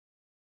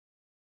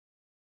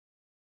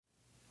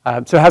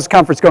So how's the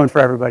conference going for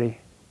everybody?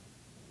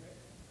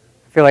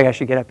 I feel like I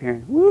should get up here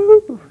and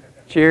woo,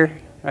 cheer,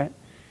 right?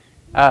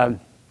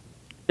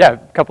 Yeah, a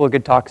couple of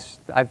good talks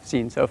I've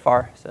seen so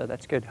far, so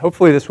that's good.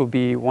 Hopefully this will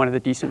be one of the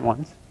decent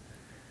ones.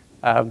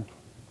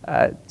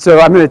 So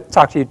I'm going to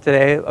talk to you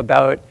today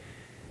about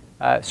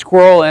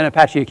Sqrrl and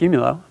Apache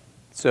Accumulo.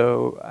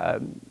 So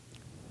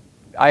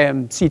I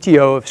am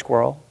CTO of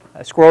Sqrrl.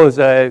 Sqrrl is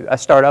a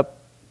startup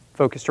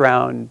focused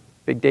around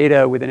big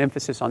data with an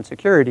emphasis on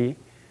security.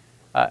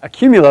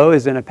 Accumulo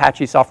is an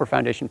Apache Software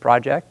Foundation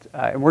project,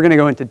 and we're going to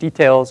go into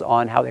details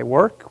on how they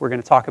work. We're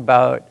going to talk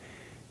about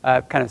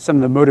kind of some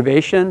of the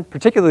motivation,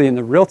 particularly in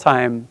the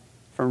real-time,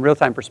 from a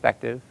real-time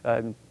perspective.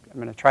 I'm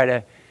going to try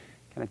to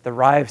kind of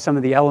derive some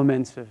of the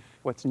elements of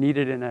what's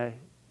needed in a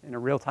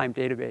real-time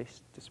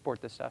database to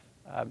support this stuff.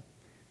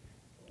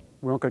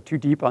 We won't go too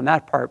deep on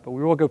that part, but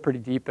we will go pretty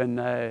deep in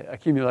the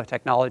Accumulo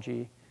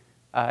technology,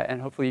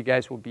 and hopefully you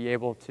guys will be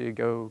able to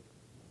go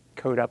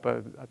code up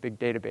a big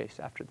database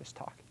after this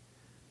talk.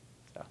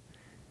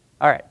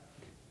 All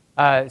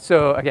right.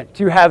 So again,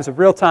 two halves of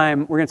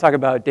real-time. We're going to talk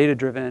about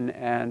data-driven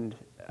and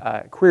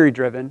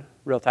query-driven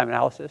real-time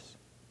analysis.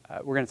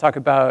 We're going to talk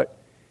about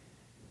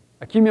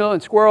Accumulo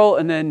and Sqrrl,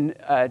 and then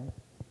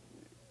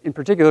in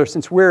particular,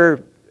 since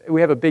we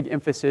have a big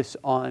emphasis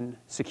on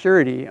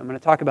security, I'm going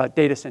to talk about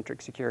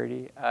data-centric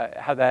security,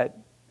 how that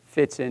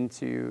fits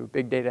into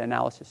big data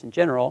analysis in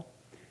general.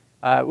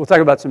 We'll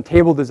talk about some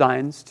table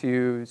designs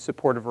to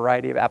support a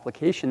variety of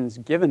applications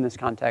given this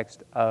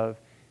context of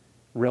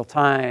real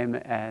time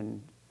and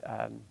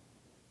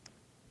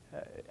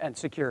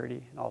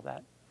security and all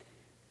that.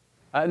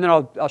 And then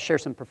I'll share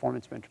some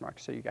performance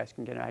benchmarks so you guys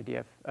can get an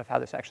idea of how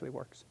this actually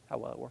works, how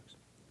well it works.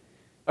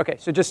 Okay,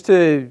 so just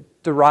to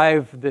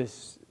derive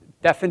this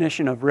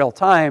definition of real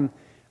time,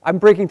 I'm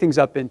breaking things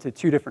up into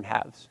two different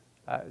halves.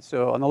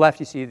 So on the left,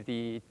 you see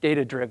the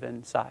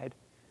data-driven side.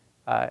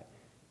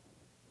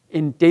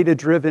 In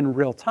data-driven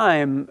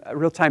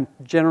real-time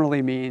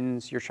generally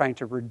means you're trying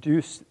to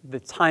reduce the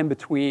time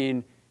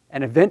between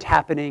an event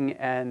happening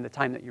and the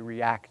time that you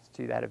react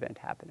to that event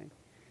happening.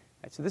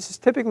 Right, so this is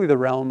typically the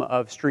realm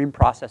of stream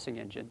processing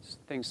engines.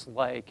 Things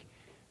like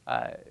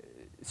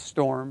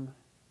Storm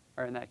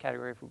are in that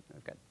category.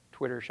 I've got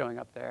Twitter showing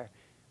up there.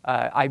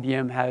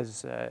 IBM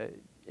has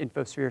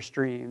InfoSphere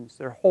streams.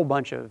 There are a whole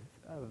bunch of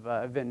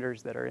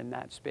vendors that are in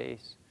that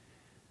space.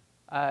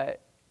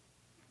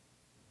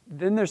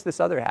 Then there's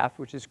this other half,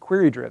 which is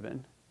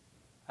query-driven.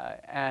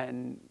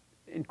 And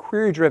in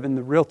query-driven,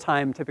 the real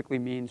time typically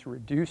means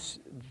reduce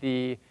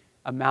the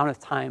amount of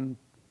time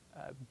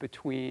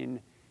between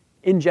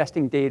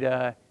ingesting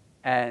data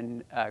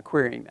and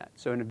querying that.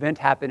 So an event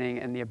happening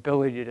and the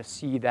ability to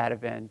see that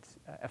event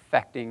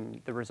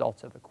affecting the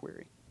results of a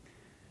query.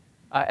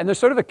 And there's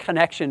sort of a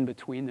connection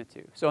between the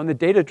two. So on the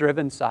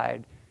data-driven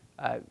side,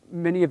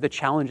 many of the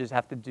challenges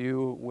have to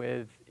do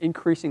with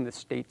increasing the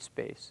state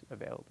space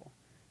available.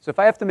 So if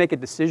I have to make a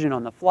decision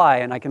on the fly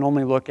and I can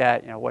only look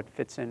at what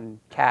fits in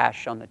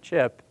cache on the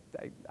chip,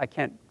 I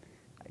can't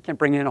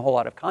bring in a whole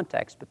lot of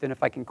context. But then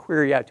if I can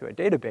query out to a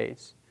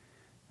database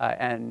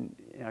and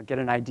get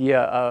an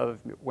idea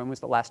of when was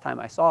the last time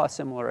I saw a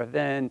similar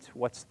event,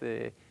 what's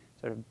the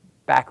sort of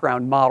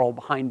background model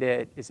behind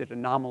it, is it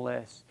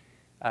anomalous?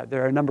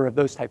 There are a number of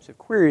those types of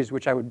queries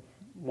which I would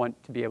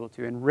want to be able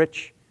to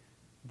enrich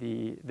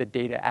the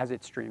data as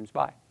it streams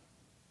by.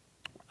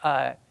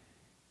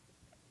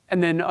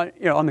 And then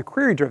on the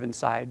query-driven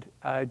side,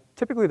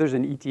 typically there's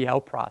an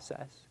ETL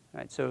process.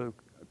 Right? So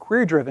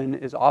query-driven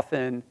is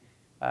often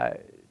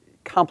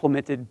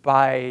complemented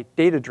by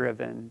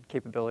data-driven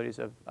capabilities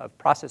of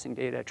processing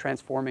data,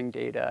 transforming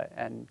data,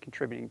 and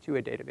contributing to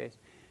a database.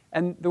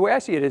 And the way I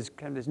see it is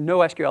kind of this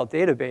NoSQL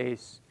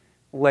database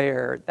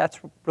layer.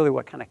 That's really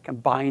what kind of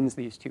combines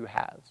these two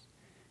halves.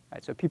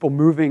 Right? So people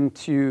moving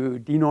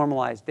to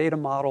denormalized data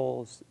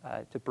models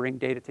to bring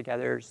data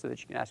together so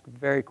that you can ask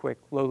very quick,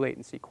 low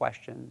latency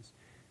questions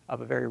of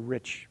a very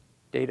rich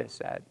data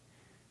set.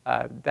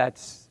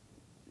 It's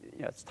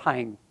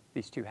tying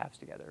these two halves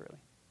together, really.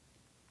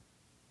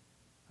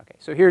 Okay,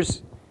 so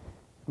here's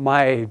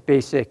my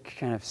basic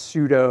kind of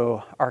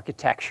pseudo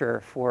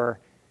architecture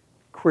for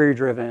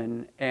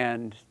query-driven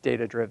and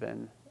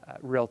data-driven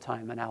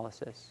real-time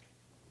analysis.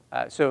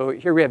 So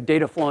here we have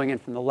data flowing in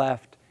from the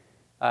left.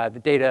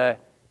 The data,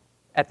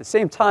 at the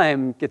same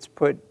time, gets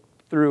put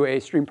through a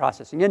stream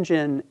processing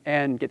engine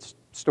and gets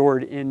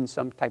stored in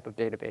some type of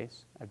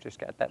database. I've just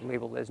got that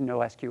labeled as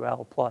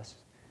NoSQL plus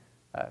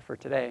for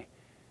today.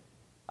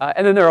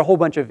 And then there are a whole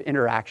bunch of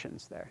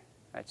interactions there.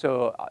 Right?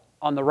 So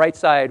on the right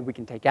side, we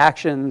can take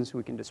actions.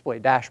 We can display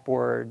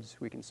dashboards.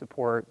 We can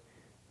support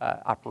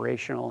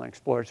operational and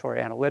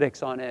exploratory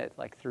analytics on it,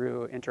 like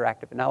through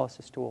interactive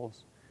analysis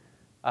tools.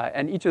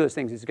 And each of those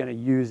things is going to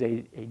use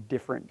a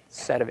different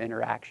set of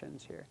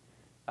interactions here.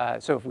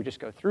 So if we just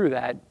go through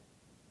that,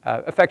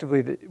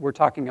 effectively, we're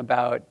talking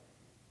about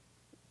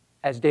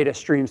as data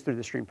streams through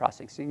the stream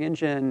processing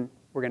engine,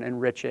 we're going to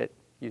enrich it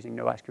using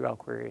NoSQL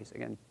queries,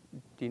 again,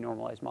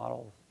 denormalized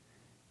models.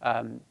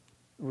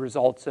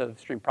 Results of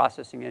stream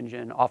processing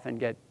engine often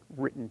get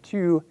written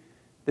to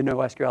the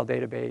NoSQL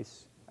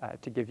database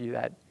to give you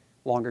that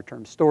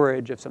longer-term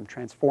storage of some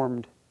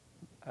transformed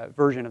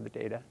version of the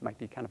data. It might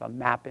be kind of a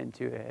map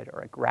into it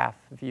or a graph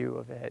view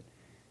of it,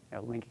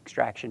 link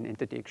extraction,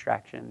 entity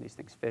extraction. These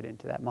things fit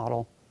into that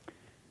model.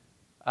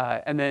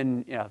 And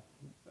then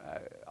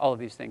all of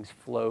these things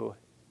flow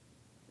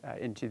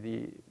into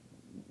the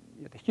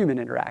human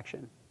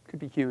interaction. Could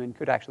be human,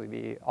 could actually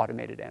be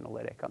automated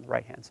analytic on the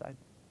right-hand side.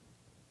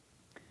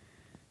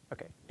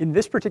 Okay, in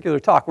this particular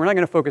talk, we're not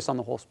going to focus on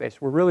the whole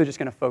space. We're really just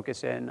going to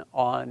focus in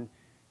on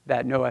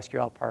that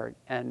NoSQL part,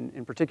 and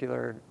in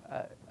particular,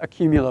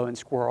 Accumulo and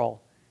Sqrrl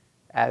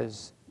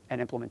as an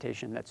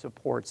implementation that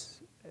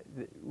supports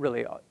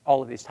really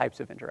all of these types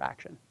of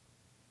interaction.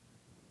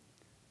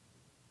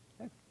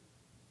 Okay.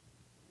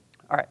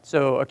 All right,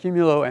 so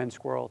Accumulo and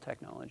Sqrrl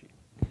technology.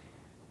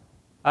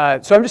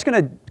 So I'm just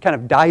going to kind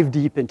of dive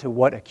deep into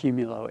what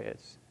Accumulo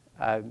is.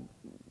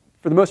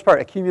 For the most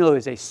part, Accumulo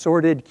is a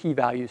sorted key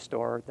value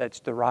store that's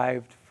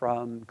derived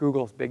from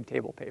Google's Big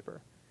Table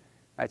paper.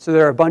 Right, so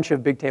there are a bunch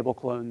of Big Table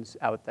clones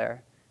out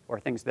there, or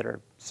things that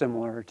are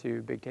similar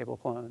to Big Table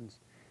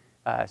clones.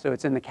 So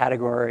it's in the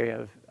category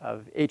of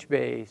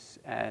HBase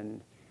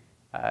and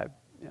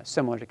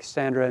similar to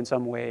Cassandra in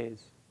some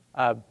ways.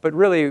 But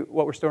really,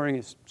 what we're storing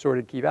is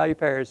sorted key value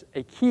pairs.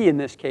 A key in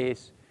this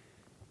case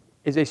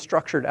is a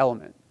structured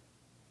element.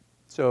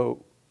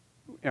 So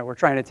we're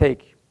trying to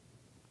take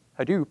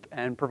Hadoop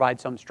and provide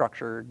some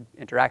structured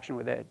interaction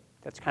with it.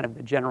 That's kind of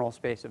the general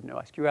space of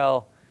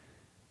NoSQL.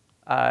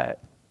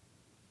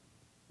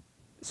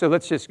 So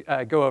let's just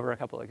go over a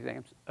couple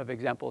of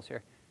examples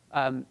here.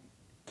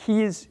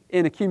 Keys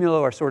in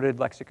Accumulo are sorted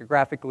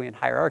lexicographically and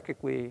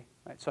hierarchically.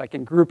 Right? So I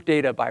can group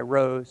data by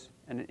rows.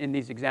 And in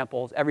these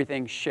examples,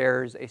 everything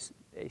shares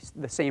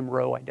the same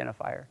row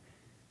identifier.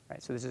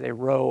 Right? So this is a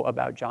row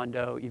about John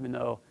Doe, even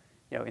though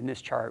in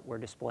this chart we're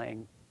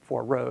displaying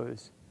 4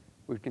 rows.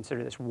 We would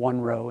consider this one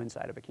row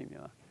inside of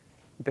Accumulo.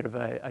 A bit of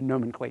a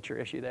nomenclature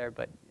issue there,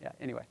 but yeah,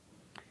 anyway.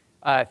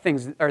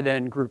 Things are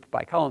then grouped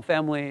by column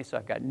family, so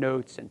I've got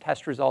notes and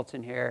test results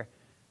in here.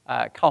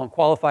 Column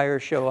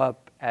qualifiers show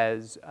up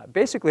as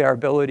basically our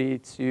ability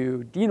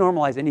to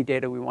denormalize any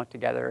data we want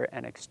together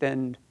and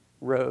extend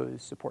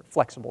rows, support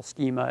flexible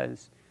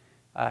schemas,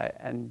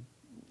 and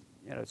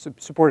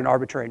support an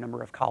arbitrary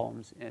number of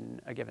columns in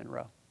a given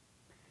row.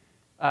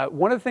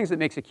 One of the things that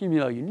makes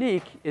Accumulo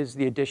unique is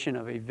the addition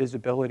of a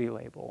visibility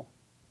label.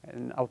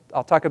 And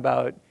I'll talk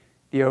about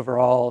the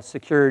overall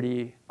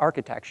security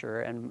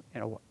architecture and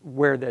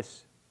where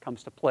this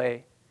comes to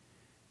play.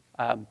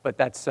 But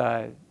that's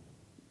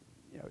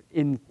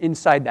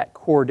inside that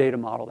core data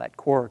model, that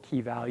core key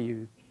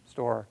value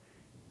store,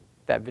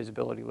 that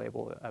visibility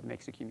label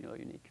makes Accumulo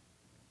unique.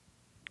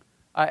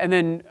 And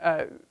then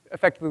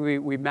effectively,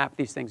 we map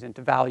these things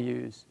into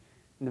values.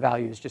 And the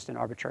value is just an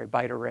arbitrary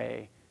byte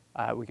array.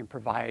 We can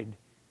provide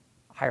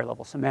higher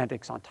level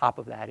semantics on top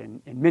of that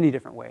in many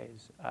different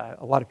ways.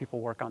 A lot of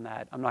people work on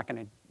that. I'm not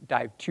going to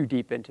dive too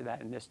deep into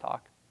that in this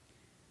talk.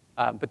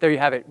 But there you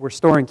have it. We're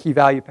storing key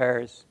value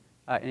pairs.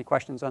 Any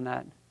questions on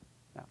that?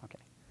 No? OK.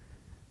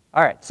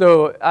 All right.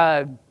 So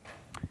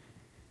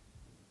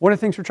one of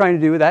the things we're trying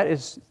to do with that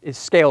is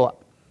scale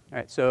up. All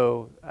right.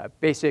 So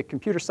basic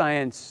computer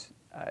science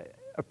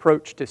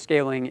approach to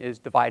scaling is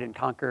divide and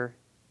conquer.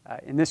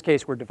 In this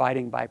case, we're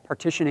dividing by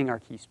partitioning our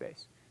key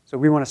space. So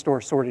we want to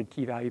store sorted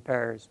key value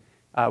pairs.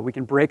 We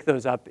can break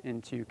those up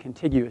into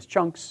contiguous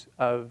chunks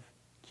of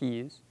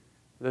keys.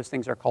 Those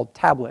things are called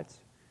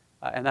tablets.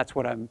 And that's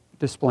what I'm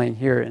displaying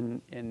here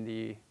in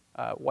the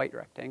white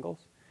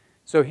rectangles.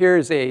 So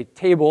here's a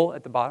table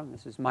at the bottom.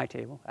 This is my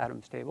table,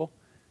 Adam's table.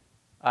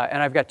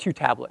 And I've got 2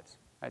 tablets.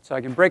 Right? So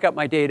I can break up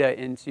my data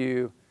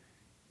into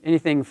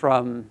anything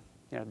from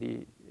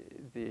the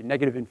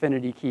negative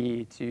infinity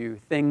key to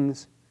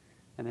things.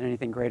 And then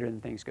anything greater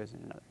than things goes in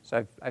another.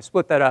 So I've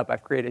split that up.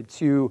 I've created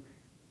 2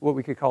 what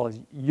we could call as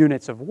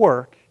units of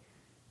work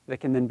that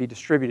can then be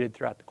distributed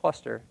throughout the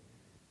cluster.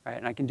 Right?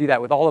 And I can do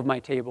that with all of my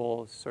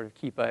tables, sort of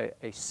keep a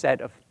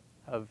set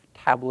of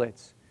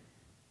tablets.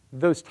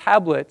 Those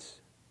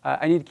tablets,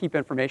 I need to keep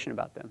information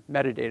about them,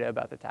 metadata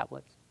about the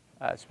tablets.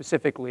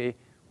 Specifically,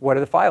 what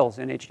are the files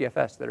in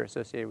HDFS that are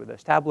associated with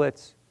those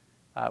tablets?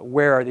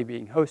 Where are they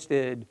being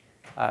hosted?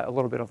 A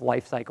little bit of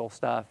life cycle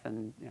stuff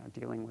and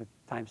dealing with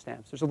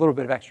timestamps. There's a little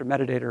bit of extra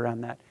metadata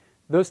around that.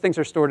 Those things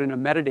are stored in a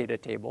metadata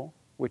table,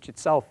 which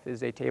itself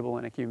is a table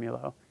in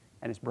Accumulo,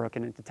 and is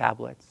broken into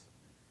tablets.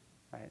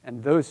 Right?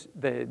 And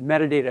the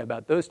metadata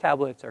about those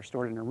tablets are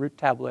stored in a root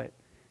tablet,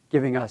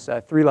 giving us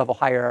a 3-level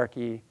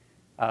hierarchy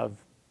of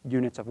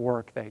units of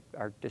work that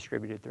are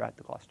distributed throughout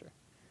the cluster.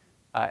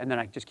 And then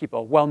I just keep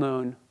a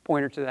well-known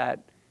pointer to that.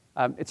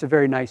 It's a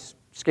very nice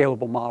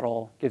scalable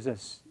model, gives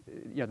us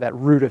that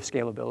root of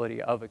scalability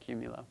of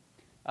Accumulo.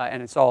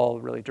 And it's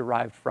all really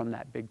derived from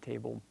that big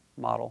table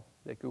model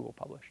that Google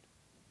published.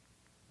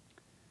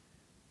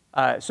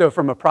 So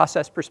from a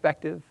process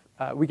perspective,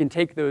 we can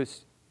take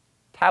those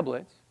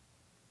tablets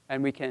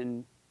and we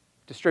can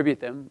distribute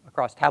them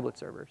across tablet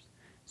servers.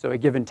 So a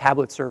given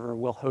tablet server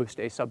will host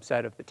a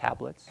subset of the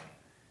tablets.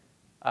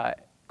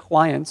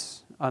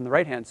 Clients on the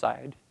right-hand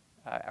side,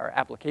 our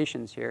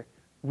applications here,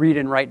 read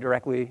and write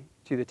directly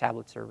to the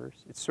tablet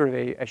servers. It's sort of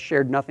a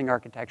shared nothing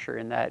architecture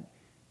in that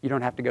you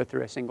don't have to go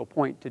through a single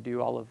point to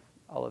do all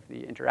of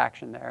the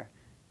interaction there.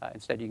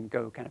 Instead, you can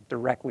go kind of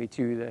directly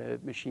to the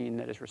machine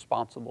that is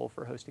responsible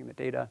for hosting the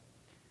data.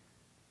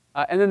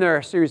 And then there are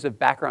a series of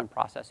background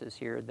processes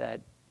here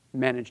that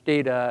manage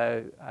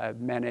data,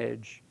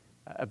 manage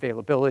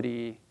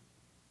availability,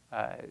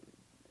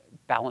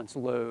 balance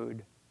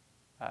load,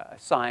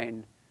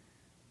 assign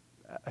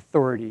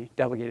authority,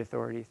 delegate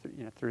authority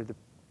through the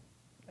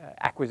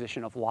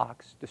acquisition of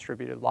locks,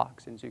 distributed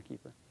locks in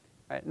Zookeeper.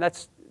 Right? And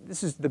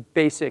this is the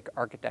basic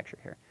architecture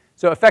here.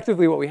 So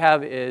effectively what we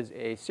have is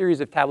a series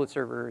of tablet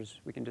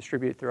servers. We can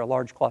distribute through a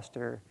large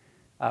cluster.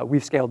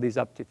 We've scaled these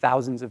up to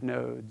thousands of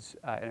nodes,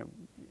 and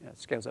it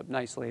scales up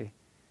nicely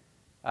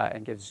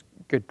and gives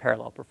good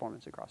parallel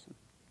performance across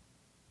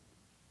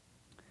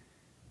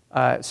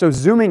them. So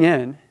zooming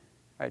in,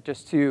 right,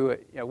 just to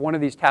one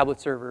of these tablet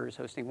servers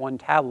hosting one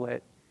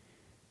tablet,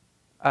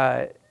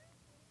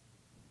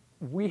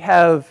 we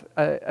have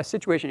a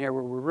situation here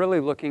where we're really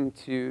looking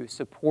to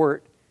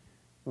support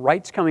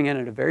writes coming in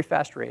at a very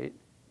fast rate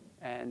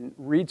and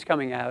reads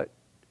coming out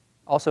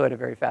also at a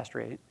very fast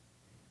rate.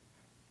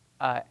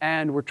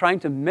 And we're trying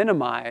to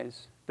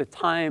minimize the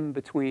time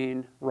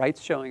between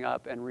writes showing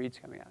up and reads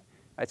coming out.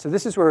 Right, so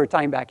this is where we're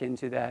tying back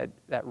into that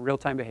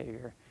real-time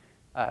behavior.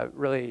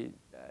 Really,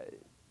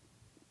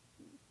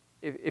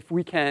 if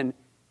we can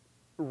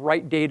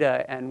write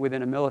data and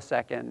within a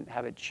millisecond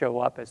have it show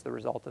up as the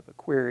result of a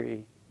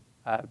query,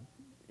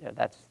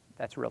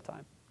 that's real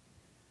time.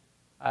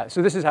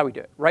 So this is how we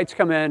do it. Writes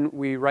come in,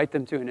 we write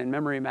them to an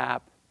in-memory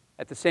map.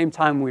 At the same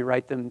time, we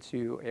write them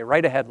to a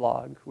write-ahead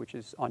log, which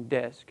is on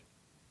disk.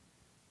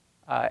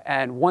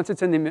 And once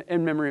it's in the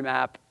in-memory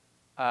map,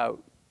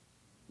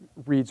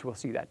 reads will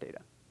see that data.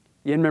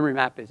 The in-memory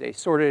map is a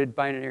sorted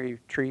binary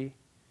tree,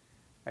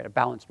 right, a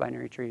balanced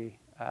binary tree.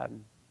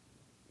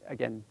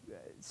 Again,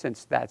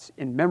 since that's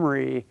in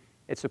memory,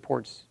 it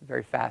supports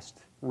very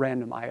fast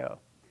random I/O.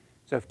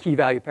 So if key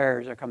value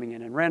pairs are coming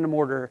in random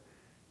order,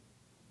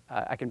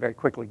 I can very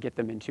quickly get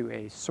them into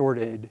a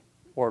sorted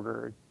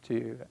order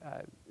to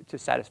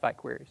satisfy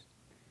queries.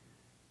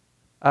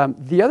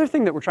 The other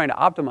thing that we're trying to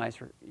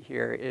optimize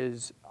here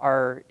is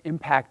our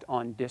impact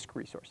on disk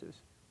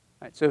resources.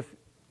 Right? So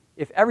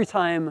if every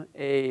time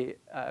a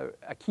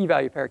key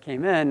value pair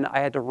came in, I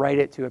had to write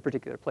it to a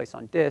particular place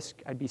on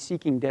disk, I'd be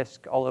seeking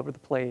disk all over the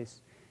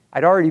place.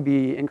 I'd already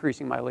be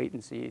increasing my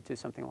latency to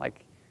something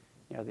like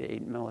the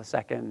 8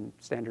 millisecond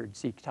standard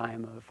seek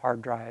time of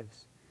hard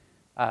drives,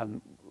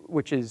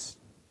 which is,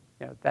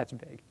 that's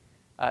big.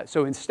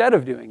 So instead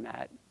of doing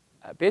that,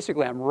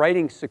 basically I'm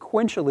writing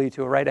sequentially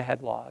to a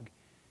write-ahead log.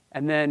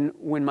 And then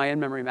when my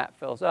in-memory map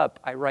fills up,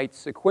 I write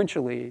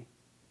sequentially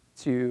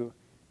to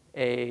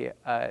a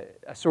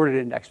sorted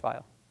index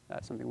file,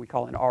 something we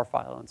call an R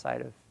file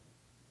inside of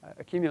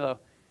Accumulo.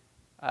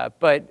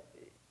 But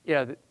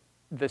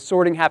the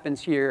sorting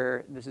happens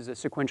here. This is a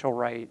sequential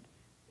write.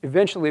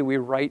 Eventually, we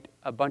write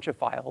a bunch of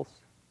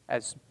files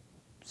as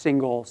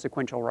single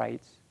sequential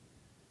writes.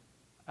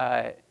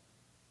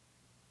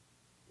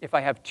 If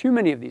I have too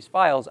many of these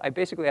files, I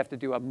basically have to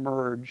do a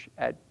merge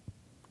at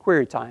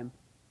query time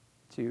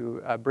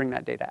to bring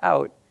that data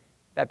out.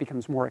 That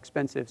becomes more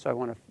expensive, so I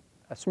want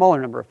a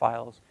smaller number of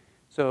files.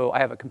 So I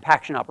have a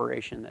compaction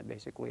operation that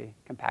basically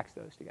compacts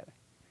those together.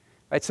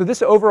 Right, so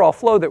this overall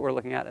flow that we're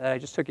looking at that I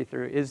just took you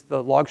through is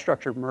the log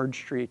structured merge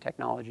tree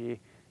technology. It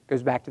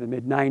goes back to the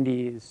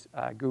mid-90s.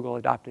 Google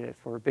adopted it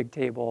for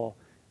Bigtable.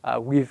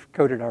 We've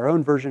coded our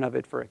own version of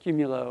it for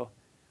Accumulo.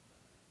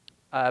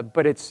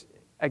 But it's,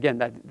 again,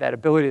 that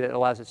ability that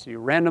allows us to do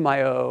random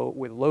I/O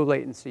with low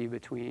latency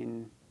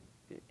between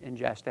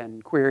ingest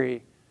and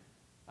query,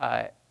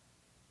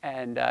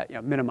 and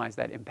minimize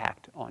that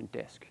impact on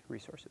disk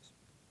resources.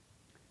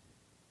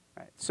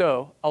 Right,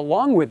 so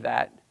along with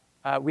that,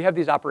 we have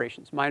these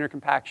operations: minor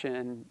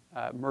compaction,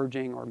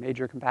 merging or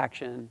major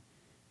compaction,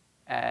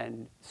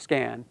 and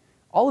scan.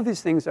 All of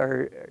these things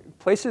are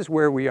places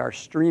where we are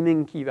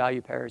streaming key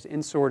value pairs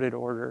in sorted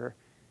order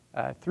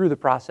through the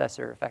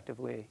processor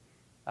effectively.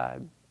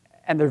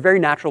 And they're very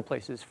natural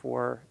places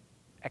for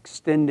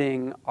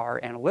extending our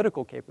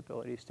analytical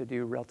capabilities to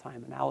do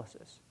real-time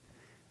analysis.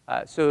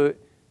 So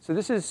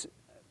this is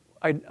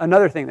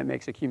another thing that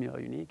makes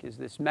Accumulo unique is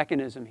this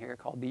mechanism here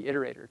called the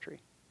iterator tree.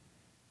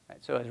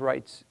 Right, so as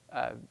writes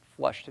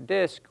flush to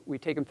disk, we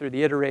take them through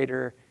the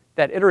iterator.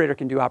 That iterator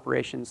can do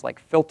operations like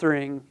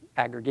filtering,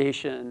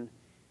 aggregation.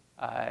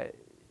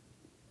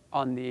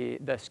 On the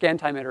scan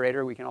time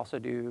iterator, we can also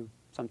do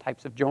some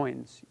types of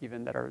joins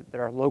even that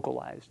are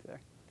localized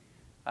there.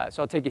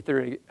 So I'll take you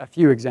through a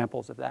few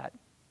examples of that.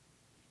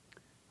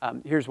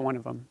 Here's one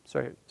of them.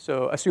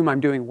 So assume I'm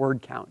doing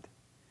word count.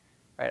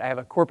 Right, I have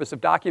a corpus of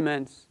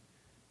documents.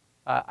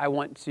 I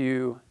want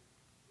to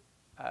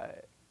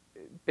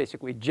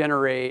basically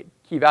generate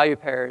key value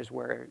pairs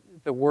where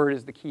the word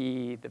is the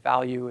key, the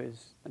value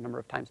is the number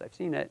of times I've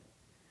seen it.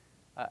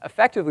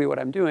 Effectively, what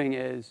I'm doing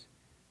is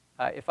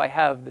If I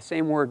have the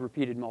same word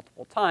repeated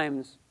multiple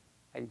times,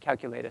 I can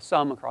calculate a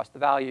sum across the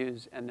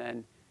values, and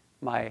then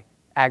my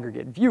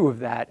aggregate view of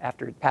that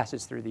after it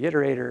passes through the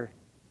iterator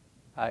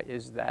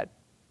is that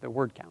the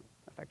word count,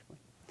 effectively.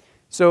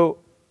 So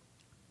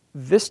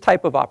this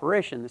type of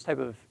operation, this type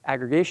of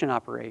aggregation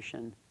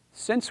operation,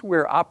 since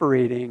we're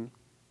operating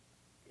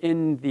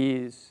in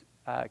these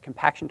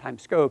compaction time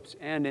scopes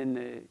and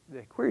in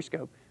the query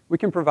scope, we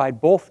can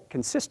provide both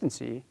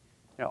consistency,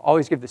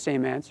 always give the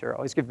same answer,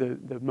 always give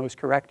the most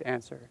correct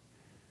answer,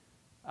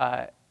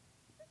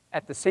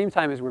 at the same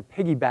time as we're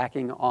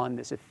piggybacking on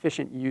this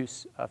efficient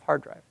use of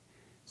hard drive.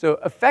 So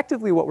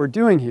effectively what we're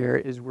doing here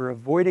is we're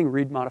avoiding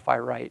read, modify,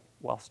 write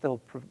while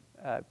still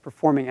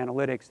performing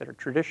analytics that are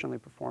traditionally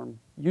performed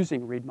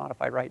using read,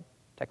 modify, write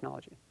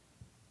technology.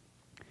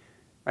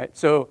 Right,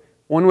 so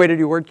one way to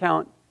do word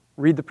count,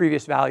 read the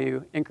previous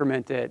value,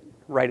 increment it,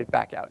 write it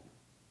back out.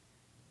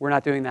 We're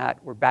not doing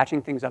that. We're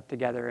batching things up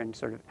together and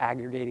sort of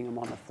aggregating them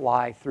on the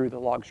fly through the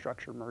log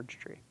structure merge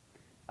tree.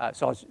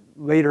 So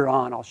later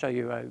on, I'll show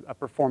you a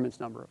performance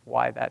number of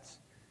why that's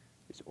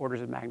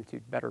orders of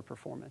magnitude better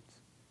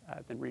performance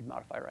than read,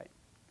 modify, write.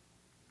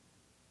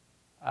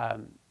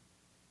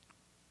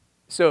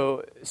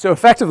 So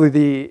effectively,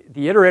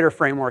 the iterator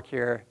framework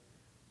here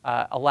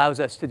allows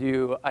us to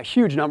do a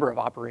huge number of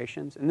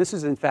operations. And this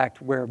is, in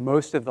fact, where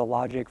most of the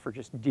logic for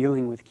just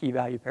dealing with key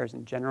value pairs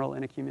in general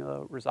in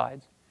Accumulo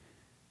resides.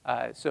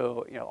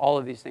 So all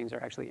of these things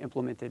are actually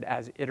implemented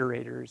as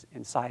iterators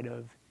inside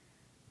of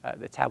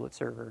the tablet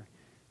server.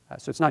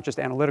 So it's not just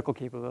analytical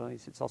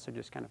capabilities, it's also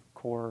just kind of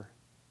core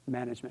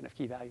management of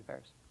key value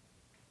pairs.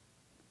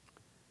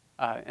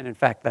 And in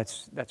fact,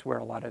 that's where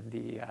a lot of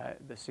the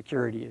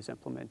security is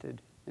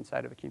implemented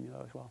inside of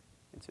Accumulo as well,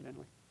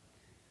 incidentally.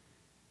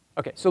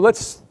 Okay, so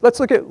let's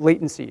look at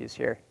latencies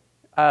here.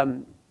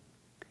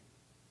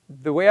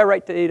 The way I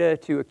write data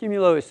to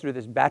Accumulo is through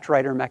this batch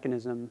writer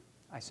mechanism.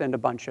 I send a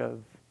bunch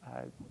of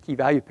key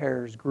value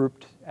pairs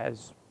grouped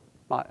as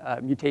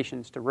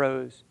mutations to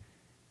rows.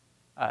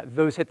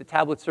 Those hit the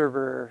tablet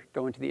server,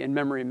 go into the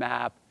in-memory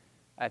map.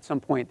 At some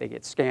point, they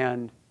get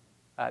scanned.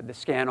 The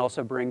scan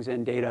also brings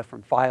in data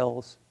from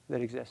files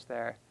that exist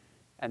there.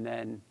 And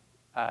then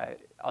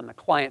on the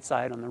client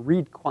side, on the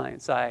read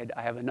client side,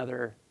 I have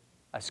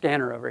a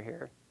scanner over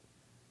here.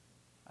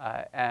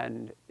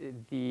 And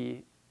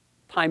the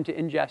time to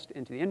ingest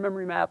into the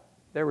in-memory map,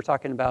 there we're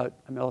talking about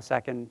a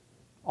millisecond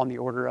on the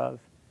order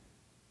of.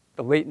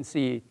 The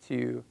latency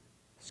to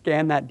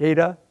scan that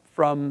data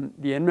from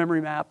the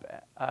in-memory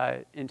map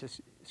into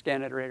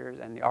scan iterators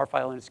and the R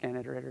file into scan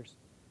iterators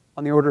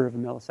on the order of a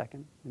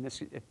millisecond. And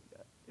this,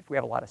 if we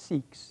have a lot of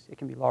seeks, it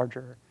can be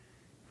larger.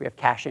 If we have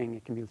caching,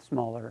 it can be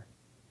smaller.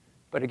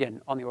 But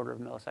again, on the order of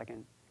a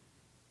millisecond.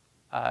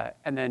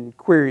 And then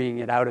querying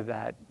it out of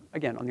that,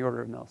 again, on the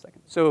order of a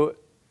millisecond. So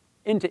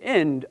end to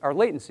end, our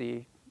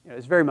latency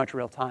is very much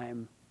real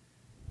time.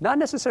 Not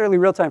necessarily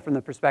real time from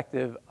the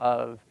perspective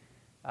of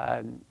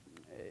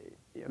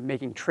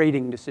making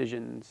trading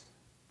decisions,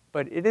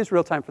 but it is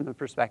real time from the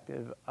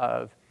perspective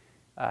of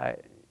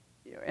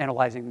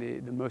analyzing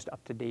the most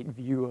up-to-date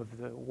view of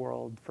the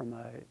world from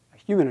a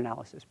human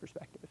analysis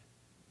perspective.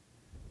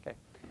 Okay.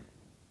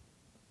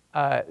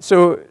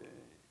 So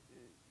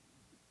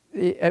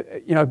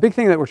a big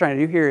thing that we're trying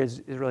to do here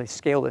is really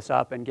scale this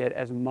up and get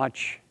as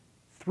much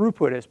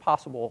throughput as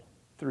possible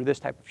through this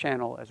type of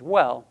channel as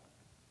well.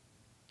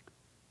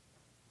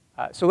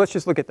 So let's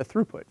just look at the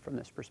throughput from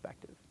this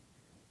perspective.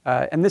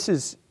 And this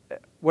is,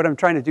 what I'm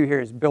trying to do here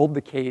is build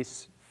the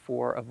case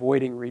for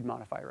avoiding read,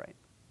 modify, write.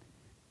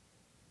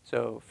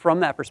 So from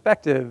that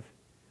perspective,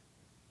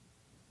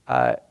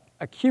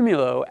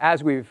 Accumulo,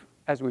 as we've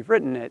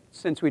written it,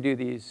 since we do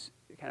these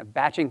kind of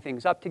batching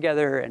things up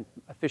together and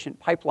efficient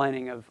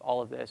pipelining of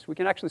all of this, we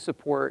can actually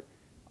support,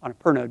 on a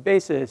per node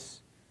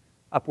basis,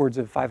 upwards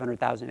of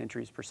 500,000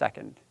 entries per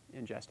second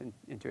ingest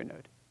into a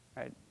node,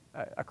 right?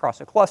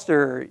 Across a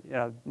cluster,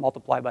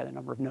 multiply by the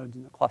number of nodes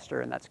in the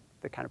cluster, and that's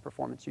the kind of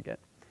performance you get.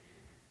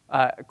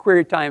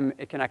 Query time,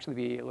 it can actually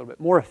be a little bit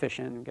more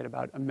efficient and get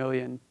about 1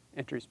 million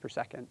entries per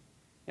second,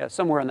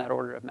 somewhere in that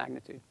order of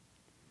magnitude.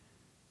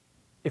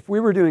 If we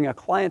were doing a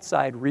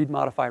client-side read,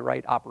 modify,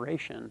 write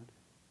operation,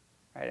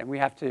 right, and we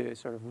have to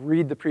sort of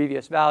read the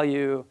previous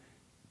value,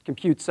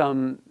 compute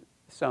some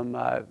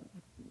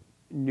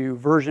new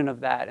version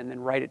of that, and then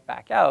write it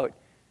back out,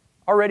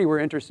 already we're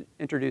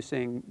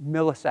introducing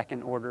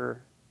millisecond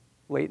order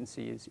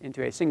latencies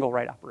into a single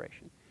write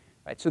operation.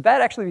 Right? So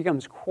that actually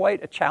becomes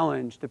quite a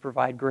challenge to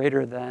provide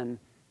greater than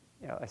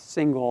a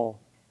single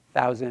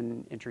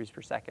 1,000 entries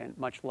per second,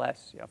 much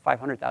less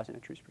 500,000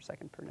 entries per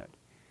second per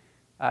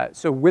node.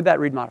 So with that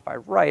read, modify,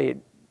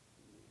 write,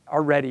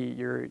 already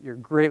you're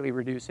greatly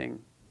reducing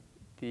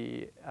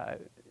the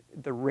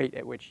rate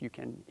at which you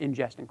can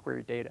ingest and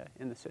query data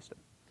in the system.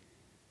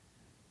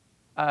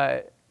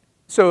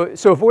 So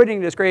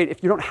avoiding it is great.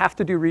 If you don't have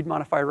to do read,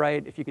 modify,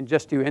 write, if you can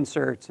just do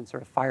inserts and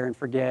sort of fire and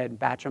forget and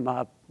batch them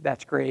up,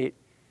 that's great.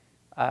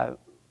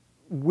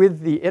 With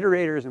the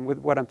iterators and with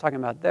what I'm talking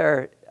about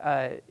there,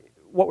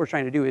 what we're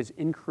trying to do is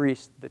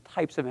increase the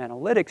types of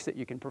analytics that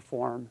you can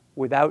perform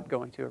without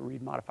going to a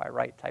read, modify,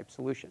 write type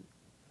solution.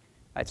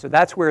 Right, so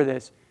that's where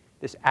this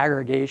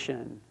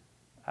aggregation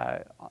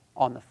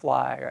on the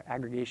fly, or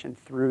aggregation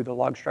through the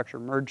log structure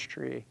merge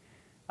tree,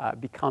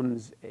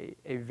 becomes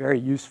a very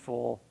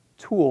useful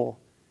tool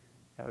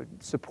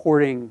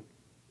supporting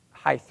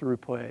high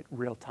throughput,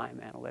 real-time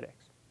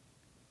analytics.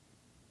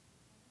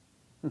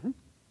 Mm-hmm.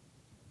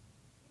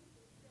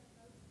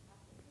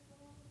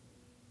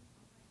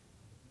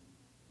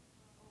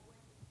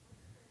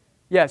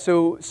 Yeah,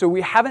 so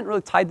we haven't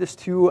really tied this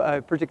to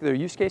a particular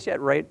use case yet,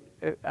 right?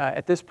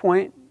 At this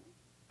point,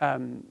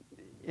 in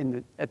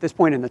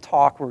the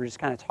talk, we're just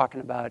kind of talking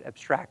about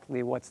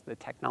abstractly what's the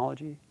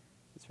technology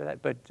for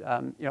that. But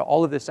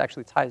all of this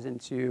actually ties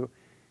into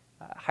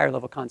higher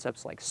level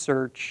concepts like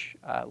search,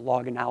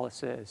 log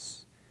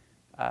analysis,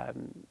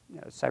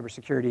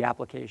 cybersecurity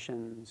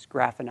applications,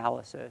 graph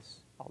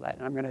analysis, all that.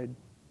 And I'm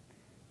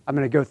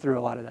gonna go through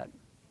a lot of that.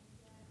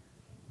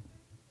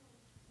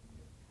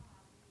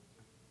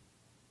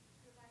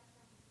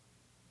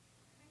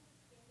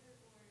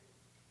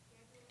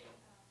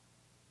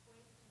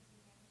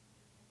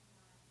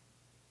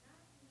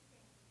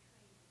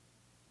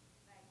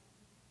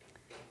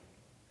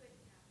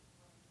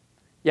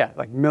 Yeah,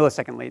 like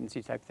millisecond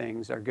latency type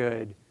things are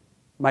good.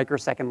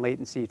 Microsecond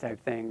latency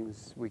type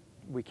things,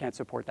 we can't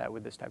support that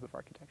with this type of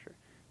architecture.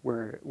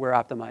 We're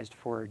optimized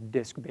for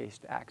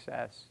disk-based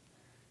access,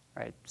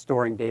 right?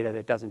 Storing data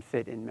that doesn't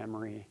fit in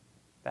memory,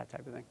 that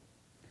type of thing.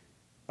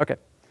 Okay.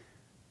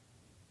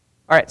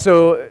 All right,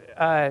 so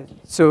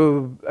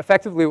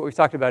effectively what we've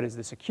talked about is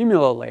this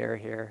Accumulo layer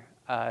here.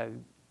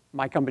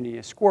 My company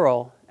is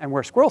Sqrrl, and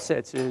where Sqrrl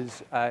sits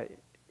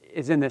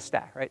is in this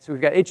stack, right? So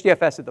we've got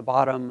HDFS at the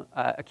bottom.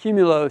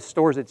 Accumulo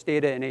stores its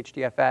data in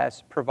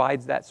HDFS,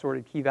 provides that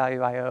sorted key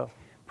value I/O,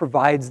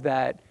 provides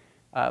that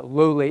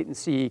low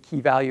latency key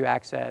value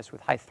access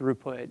with high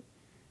throughput.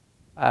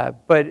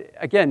 But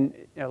again,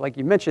 like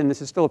you mentioned,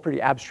 this is still a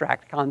pretty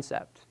abstract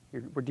concept.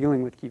 We're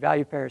dealing with key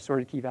value pairs,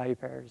 sorted key value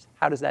pairs.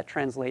 How does that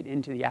translate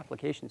into the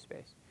application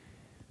space?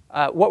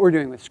 What we're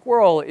doing with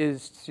Sqrrl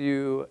is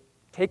to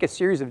take a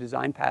series of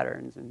design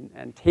patterns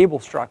and table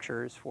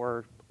structures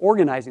for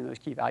organizing those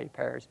key value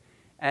pairs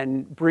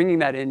and bringing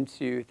that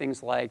into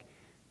things like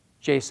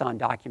JSON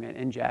document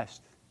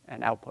ingest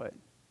and output,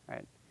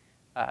 right?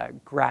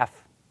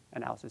 Graph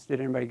analysis. Did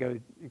anybody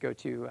go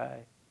to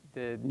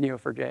the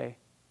Neo4j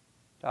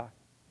talk?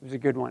 It was a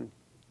good one.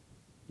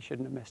 You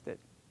shouldn't have missed it,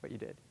 but you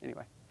did.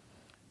 Anyway.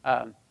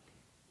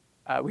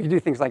 We can do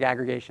things like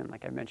aggregation,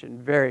 like I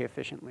mentioned, very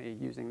efficiently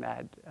using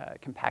that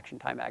compaction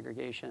time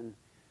aggregation.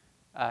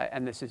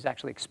 And this is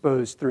actually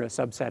exposed through a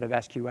subset of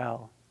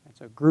SQL. And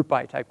so group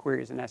by type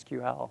queries in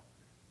SQL,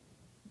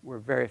 we're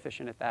very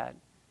efficient at that.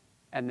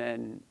 And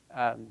then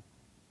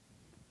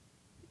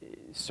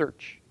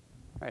search,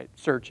 right?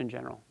 Search in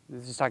general.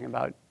 This is talking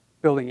about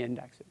building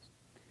indexes.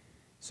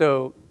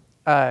 So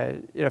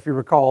if you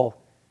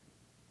recall,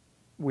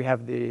 we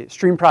have the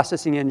stream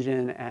processing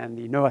engine and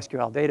the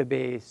NoSQL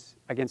database.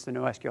 Against the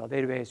NoSQL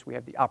database, we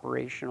have the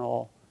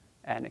operational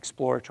and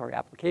exploratory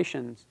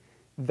applications.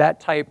 That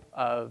type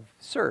of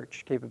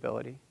search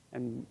capability,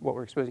 and what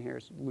we're exposing here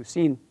is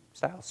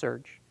Lucene-style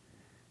search,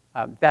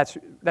 that's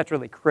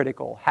really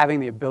critical. Having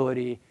the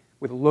ability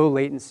with low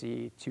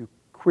latency to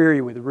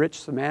query with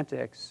rich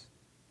semantics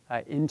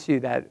into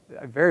that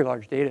very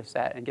large data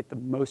set and get the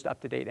most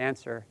up-to-date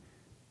answer,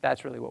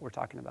 that's really what we're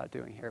talking about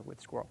doing here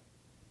with Sqrrl.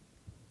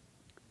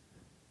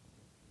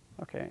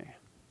 Okay.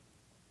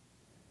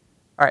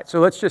 All right, so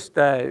let's just,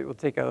 we'll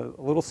take a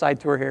little side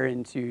tour here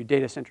into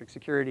data-centric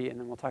security, and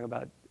then we'll talk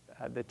about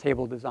the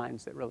table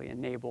designs that really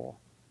enable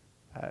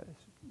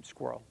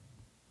Sqrrl.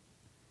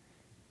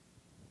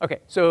 Okay,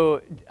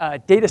 so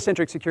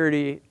data-centric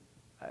security,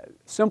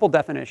 simple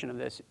definition of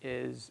this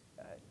is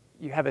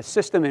you have a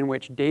system in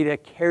which data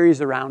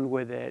carries around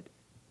with it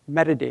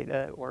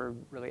metadata, or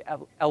really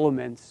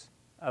elements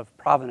of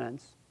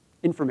provenance,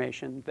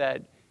 information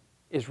that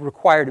is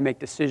required to make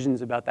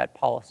decisions about that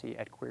policy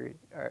at query,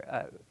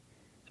 or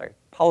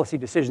policy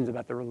decisions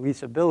about the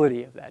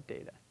releasability of that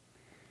data.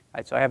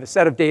 Right, so I have a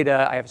set of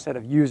data, I have a set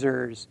of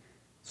users.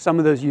 Some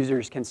of those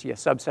users can see a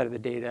subset of the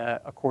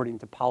data according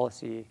to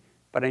policy,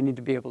 but I need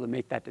to be able to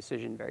make that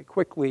decision very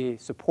quickly,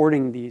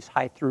 supporting these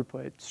high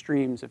throughput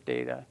streams of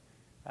data,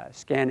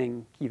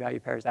 scanning key value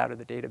pairs out of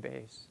the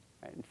database,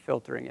 right, and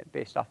filtering it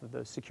based off of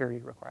those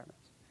security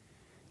requirements.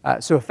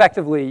 So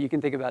effectively, you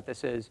can think about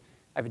this as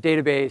I have a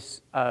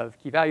database of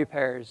key value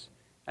pairs.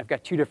 I've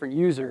got two different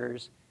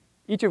users,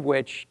 each of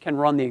which can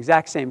run the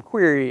exact same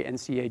query and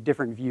see a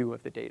different view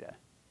of the data.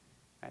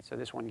 Right, so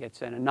this one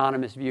gets an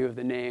anonymous view of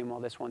the name,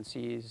 while this one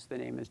sees the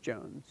name as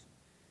Jones.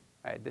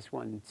 Right, this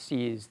one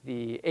sees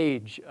the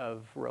age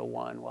of row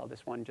 1, while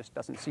this one just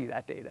doesn't see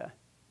that data.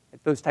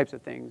 Right, those types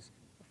of things,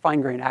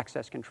 fine-grained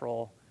access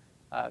control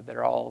that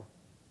are all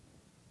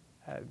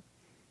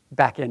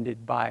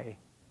back-ended by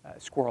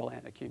Sqrrl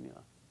and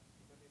Accumulo.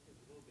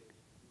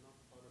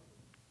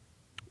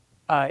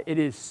 It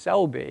is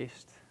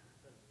cell-based.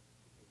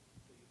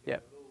 Yeah.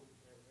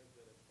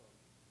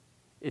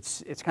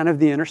 it's kind of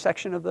the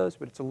intersection of those,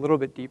 but it's a little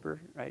bit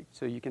deeper, right?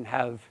 So you can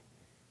have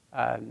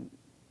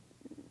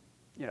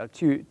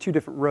two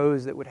different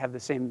rows that would have the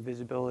same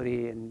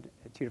visibility and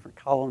two different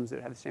columns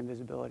that have the same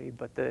visibility,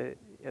 but the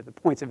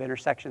points of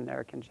intersection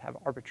there can have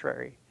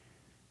arbitrary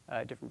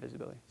different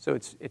visibility. So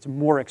it's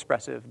more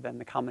expressive than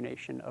the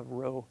combination of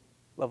row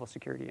level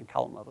security and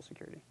column level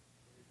security.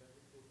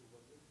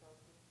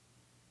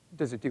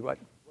 Does it do what?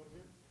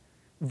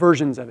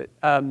 Versions of it.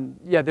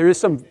 Yeah, there is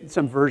some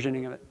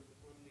versioning of it.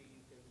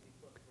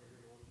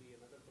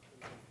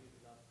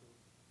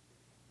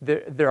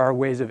 There are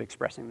ways of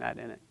expressing that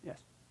in it,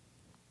 yes.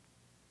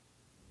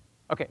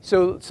 Okay,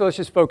 so let's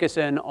just focus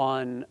in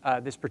on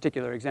this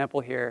particular example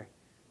here.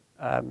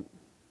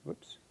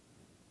 Whoops.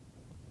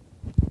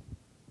 I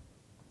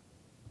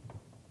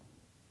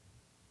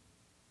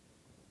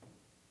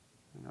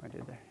don't know what I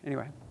did there.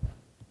 Anyway,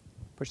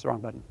 pushed the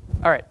wrong button.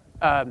 All right.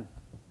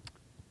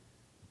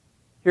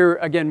 Here,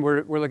 again,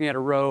 we're looking at a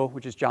row,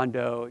 which is John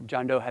Doe.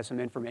 John Doe has some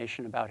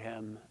information about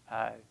him.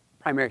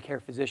 Primary care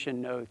physician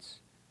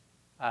notes.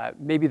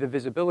 Maybe the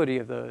visibility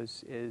of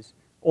those is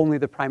only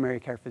the primary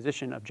care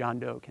physician of John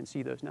Doe can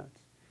see those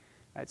notes.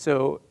 Right,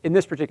 so in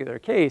this particular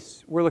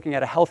case, we're looking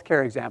at a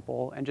healthcare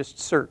example and just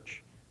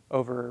search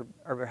over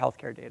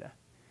healthcare data.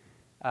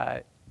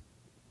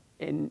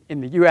 In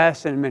the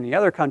US and in many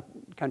other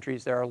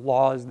countries, there are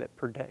laws that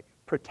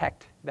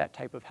protect that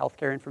type of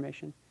healthcare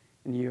information.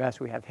 In the US,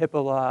 we have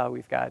HIPAA law,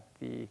 we've got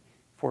the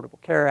Affordable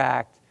Care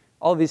Act.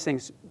 All of these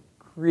things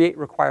create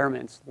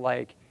requirements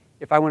like,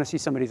 if I want to see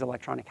somebody's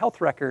electronic health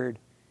record,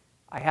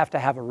 I have to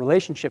have a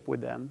relationship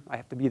with them. I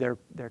have to be their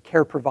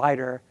care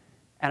provider.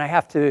 And I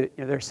have to,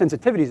 there are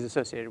sensitivities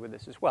associated with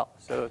this as well.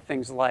 So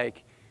things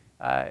like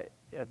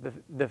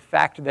the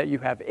fact that you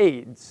have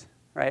AIDS,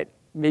 right?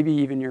 Maybe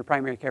even your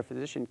primary care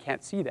physician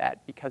can't see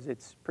that because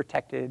it's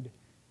protected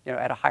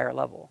at a higher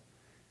level.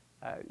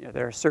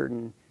 There are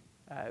certain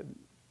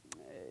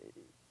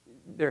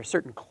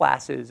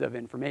classes of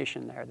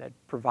information there that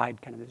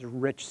provide kind of this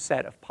rich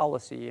set of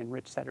policy and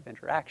rich set of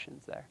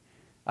interactions there.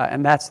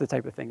 And that's the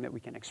type of thing that we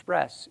can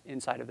express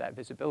inside of that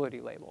visibility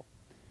label,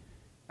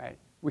 right?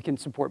 We can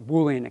support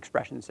Boolean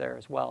expressions there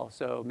as well.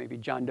 So maybe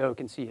John Doe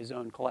can see his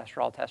own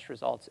cholesterol test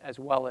results as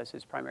well as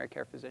his primary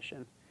care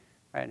physician,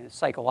 right? And his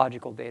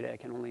psychological data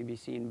can only be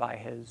seen by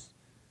his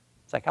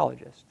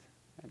psychologist.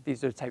 Right?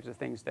 These are the types of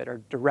things that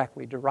are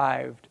directly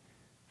derived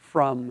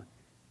from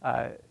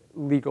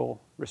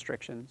legal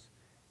restrictions.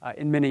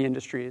 In many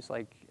industries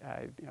like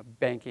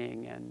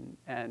banking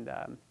and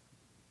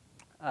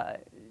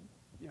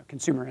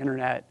consumer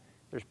internet,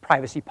 there's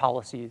privacy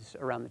policies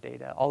around the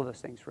data. All of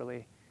those things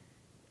really,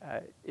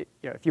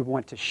 if you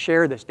want to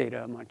share this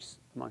data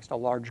amongst a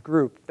large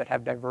group that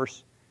have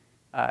diverse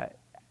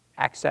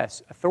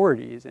access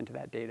authorities into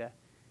that data,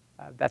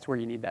 that's where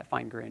you need that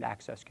fine-grained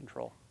access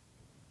control.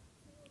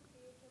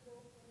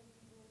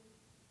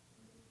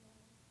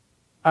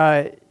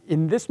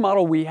 In this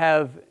model, we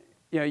have,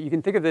 you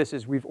can think of this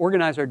as we've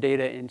organized our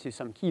data into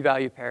some key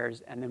value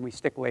pairs, and then we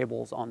stick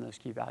labels on those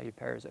key value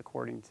pairs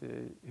according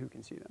to who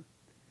can see them.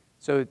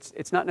 So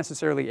it's not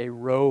necessarily a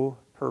row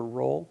per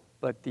role,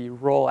 but the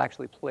role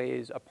actually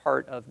plays a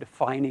part of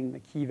defining the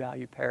key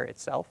value pair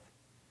itself.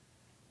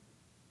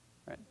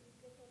 Right.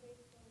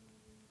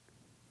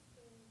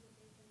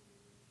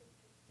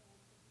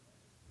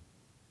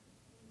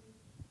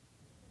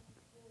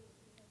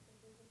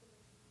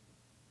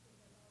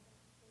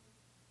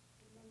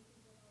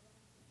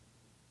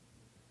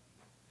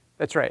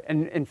 That's right,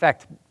 and in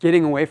fact,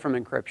 getting away from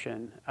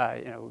encryption,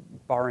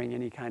 barring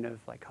any kind of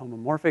like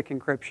homomorphic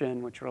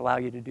encryption, which would allow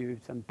you to do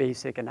some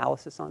basic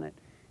analysis on it,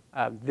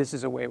 this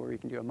is a way where you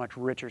can do a much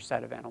richer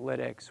set of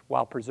analytics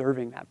while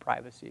preserving that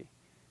privacy.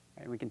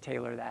 And we can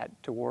tailor that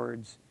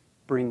towards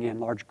bringing in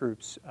large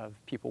groups of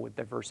people with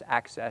diverse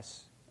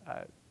access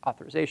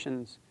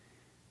authorizations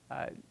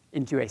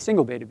into a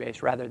single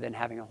database rather than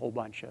having a whole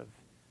bunch of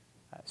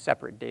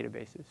separate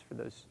databases for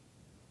those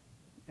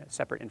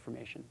separate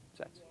information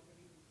sets.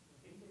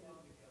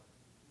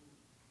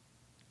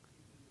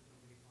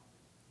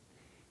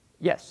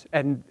 Yes,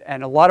 and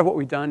a lot of what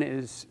we've done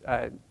is,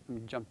 let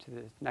me jump to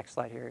the next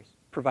slide here, is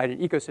provide an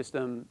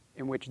ecosystem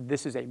in which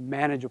this is a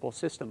manageable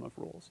system of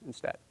rules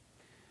instead.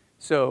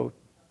 So,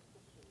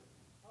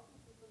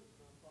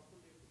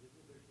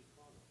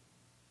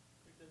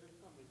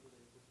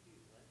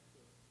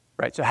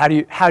 right, so how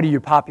do you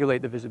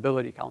populate the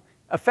visibility column?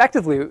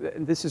 Effectively,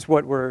 this is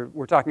what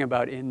we're talking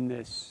about in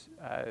this,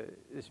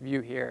 this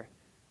view here.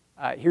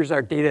 Here's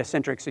our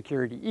data-centric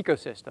security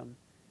ecosystem.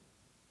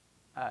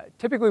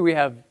 Typically, we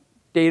have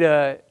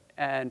data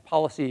and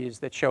policies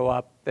that show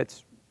up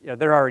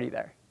they're already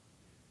there.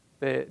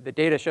 The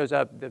data shows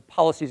up, the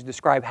policies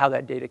describe how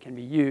that data can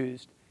be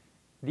used.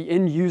 The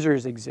end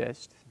users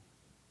exist.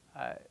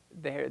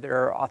 There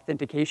are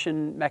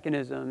authentication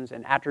mechanisms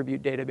and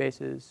attribute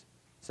databases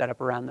set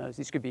up around those.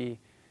 These could be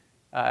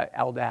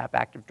LDAP,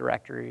 Active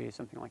Directory,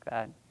 something like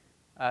that.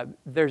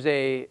 There's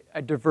a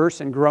diverse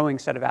and growing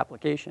set of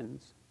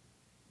applications.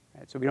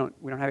 Right? So we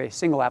don't have a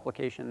single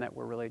application that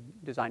we're really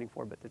designing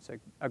for, but it's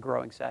a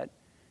growing set.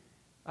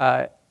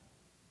 At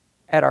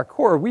our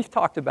core, we've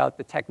talked about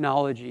the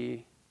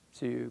technology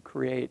to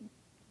create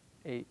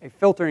a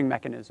filtering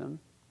mechanism,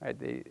 right,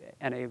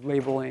 and a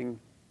labeling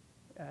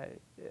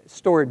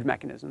storage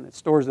mechanism that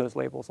stores those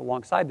labels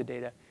alongside the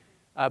data.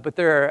 But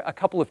there are a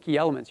couple of key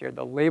elements here,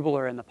 the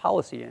labeler and the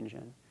policy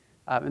engine.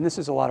 And this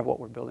is a lot of what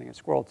we're building at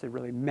Sqrrl to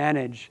really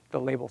manage the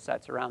label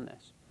sets around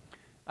this.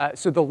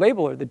 So the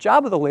labeler, the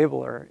job of the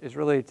labeler is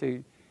really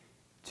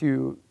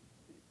to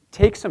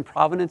take some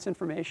provenance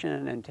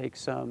information and take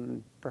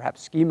some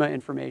perhaps schema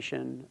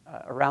information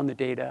around the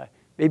data,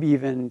 maybe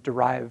even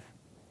derive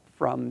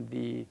from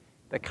the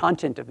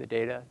content of the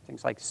data,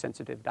 things like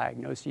sensitive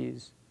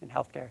diagnoses in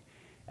healthcare,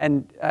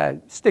 and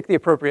stick the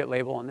appropriate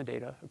label on the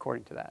data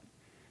according to that.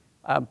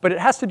 But it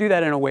has to do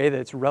that in a way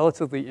that's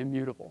relatively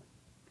immutable.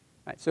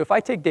 Right? So if I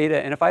take data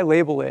and if I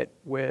label it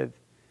with,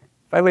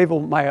 if I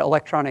label my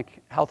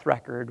electronic health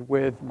record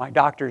with my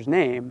doctor's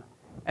name,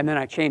 and then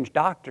I change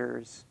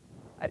doctors,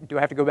 do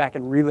I have to go back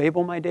and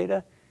relabel my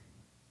data?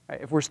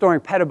 Right? If we're storing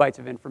petabytes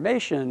of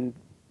information,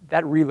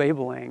 that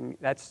relabeling,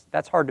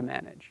 that's hard to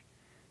manage.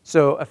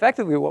 So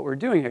effectively what we're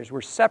doing here is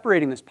we're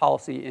separating this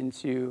policy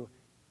into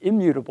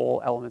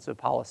immutable elements of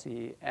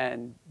policy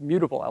and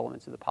mutable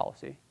elements of the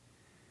policy.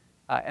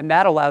 And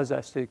that allows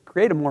us to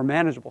create a more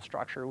manageable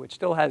structure, which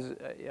still has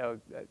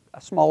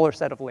a smaller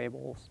set of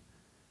labels,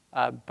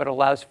 but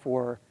allows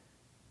for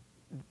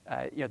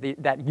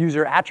that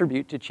user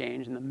attribute to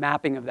change and the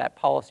mapping of that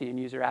policy and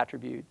user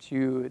attribute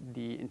to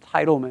the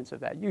entitlements of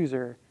that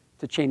user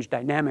to change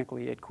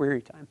dynamically at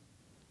query time.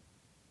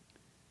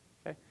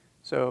 Okay?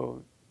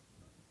 So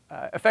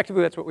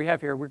effectively, that's what we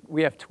have here.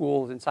 We have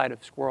tools inside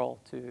of Sqrrl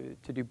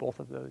to do both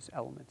of those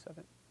elements of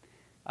it.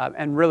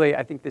 And really,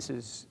 I think this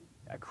is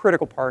a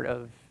critical part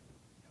of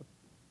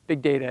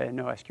big data and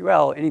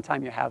NoSQL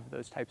anytime you have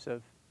those types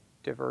of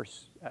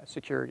diverse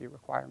security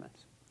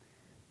requirements.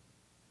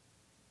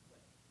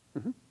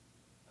 Mm-hmm. If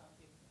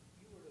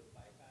you were to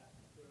bypass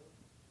Sqrrl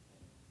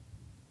and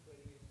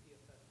query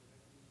CSS directly,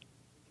 would you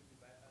be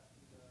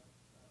bypassing the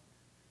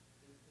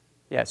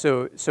Yeah,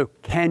 so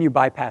can you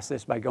bypass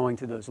this by going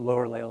to those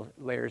lower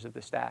layers of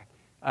the stack?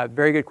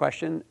 Very good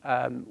question.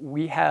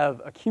 We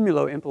have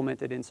Accumulo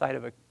implemented inside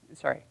of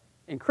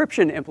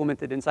encryption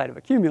implemented inside of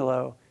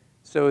Accumulo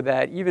so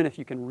that even if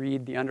you can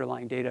read the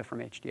underlying data from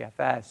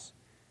HDFS,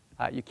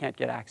 you can't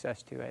get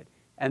access to it.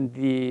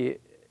 And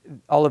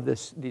all of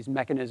these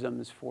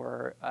mechanisms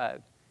for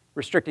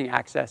restricting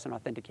access and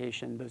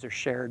authentication, those are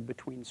shared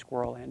between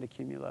Sqrrl and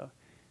Accumulo.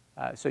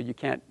 So you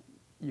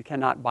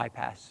cannot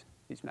bypass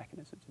these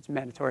mechanisms. It's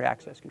mandatory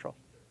access control.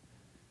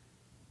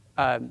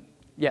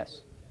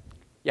 Yes.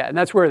 Yeah, and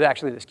that's where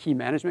actually this key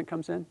management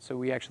comes in. So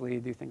we actually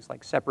do things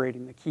like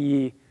separating the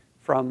key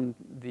from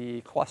the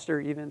cluster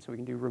even, so we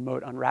can do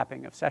remote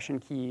unwrapping of session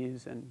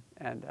keys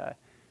and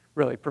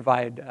really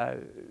provide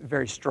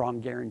very strong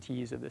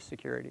guarantees of this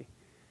security.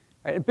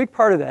 Right? A big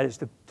part of that is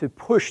to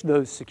push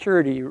those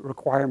security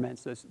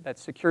requirements, that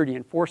security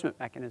enforcement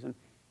mechanism,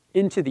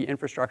 into the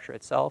infrastructure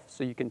itself,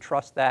 so you can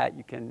trust that,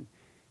 you can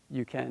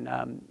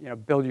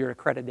build your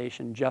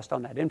accreditation just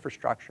on that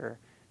infrastructure,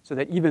 so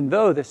that even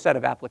though this set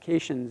of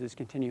applications is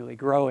continually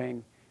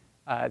growing,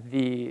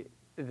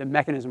 the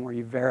mechanism where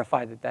you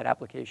verify that that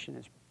application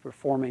is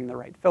performing the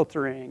right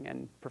filtering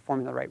and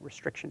performing the right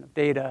restriction of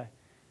data,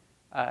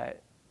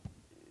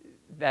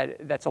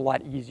 that's a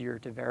lot easier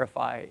to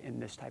verify in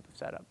this type of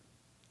setup.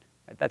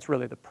 Right? That's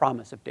really the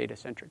promise of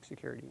data-centric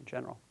security in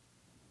general.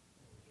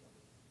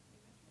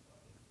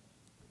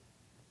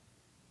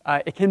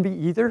 It can be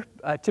either.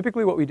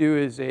 Typically what we do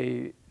is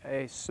a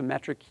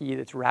symmetric key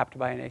that's wrapped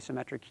by an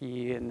asymmetric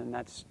key, and then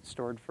that's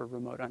stored for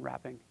remote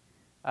unwrapping.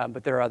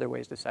 But there are other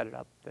ways to set it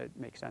up that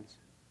make sense.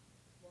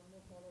 One more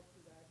follow-up to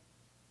that.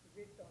 Is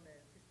it on a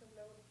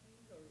system-level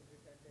keys, or is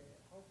it at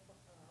how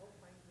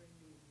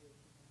fine-grained is your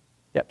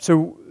key?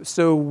 Yep,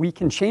 so we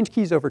can change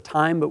keys over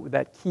time, but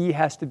that key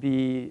has to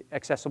be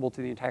accessible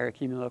to the entire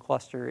Accumulo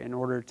cluster in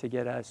order to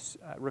get us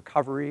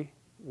recovery,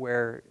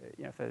 where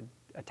if a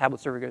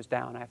tablet server goes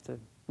down, I have to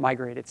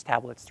migrate its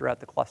tablets throughout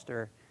the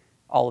cluster.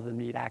 All of them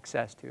need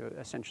access to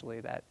essentially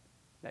that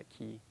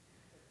key.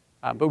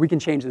 But we can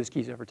change those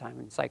keys over time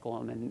and cycle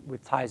them, and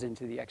with ties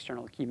into the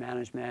external key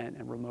management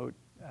and remote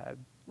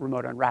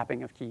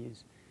unwrapping of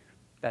keys.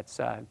 That's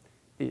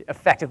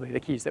effectively the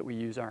keys that we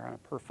use are on a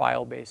per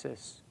file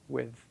basis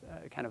with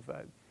kind of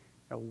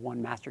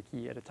one master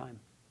key at a time.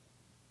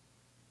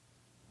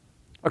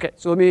 Okay,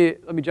 so let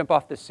me jump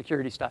off this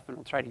security stuff, and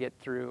we'll try to get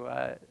through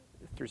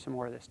some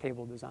more of this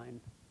table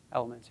design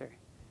elements here.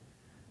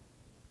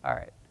 All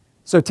right,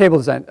 so table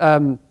design.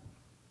 All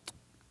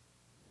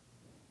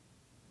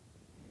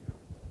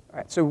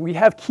right, so we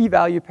have key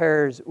value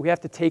pairs. We have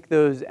to take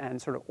those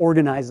and sort of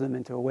organize them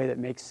into a way that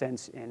makes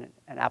sense in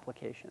an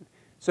application.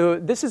 So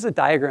this is a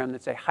diagram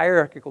that's a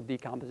hierarchical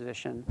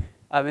decomposition.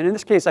 And in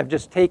this case, I've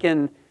just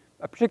taken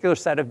a particular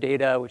set of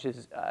data, which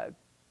is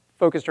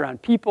focused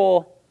around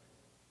people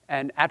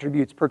and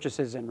attributes,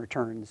 purchases, and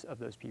returns of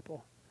those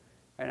people.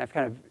 And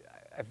I've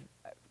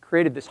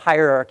created this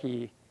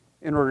hierarchy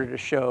in order to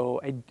show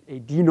a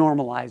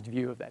denormalized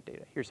view of that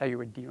data. Here's how you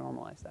would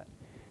denormalize that.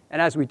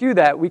 And as we do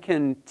that, we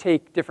can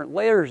take different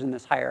layers in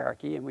this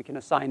hierarchy and we can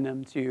assign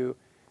them to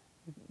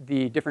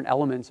the different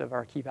elements of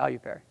our key value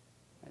pair.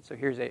 Right, so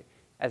here's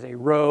as a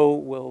row,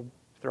 we'll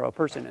throw a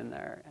person in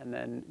there, and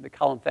then the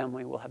column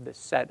family will have this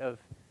set of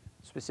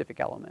specific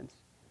elements.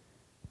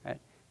 Right?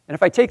 And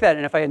if I take that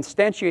and if I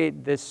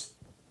instantiate this,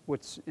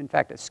 what's in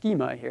fact a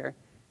schema here,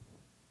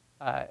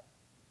 I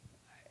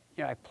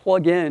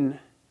plug in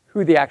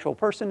who the actual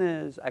person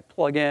is, I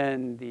plug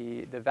in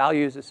the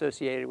values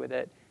associated with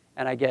it,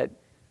 and I get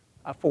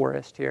a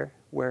forest here,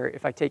 where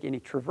if I take any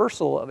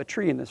traversal of a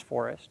tree in this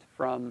forest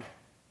from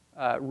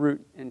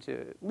root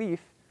into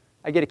leaf,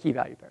 I get a key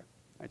value pair.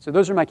 Right, so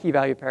those are my key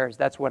value pairs.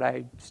 That's what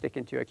I stick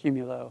into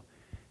Accumulo.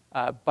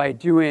 By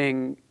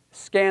doing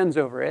scans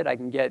over it, I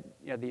can get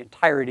the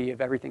entirety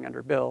of everything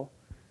under Bill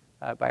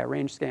by a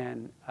range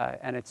scan,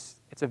 and it's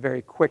a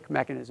very quick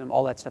mechanism.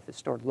 All that stuff is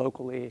stored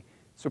locally,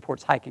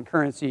 supports high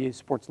concurrency,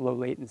 supports low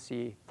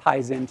latency,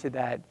 ties into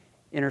that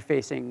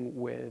interfacing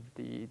with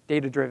the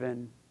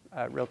data-driven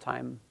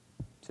real-time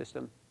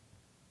system,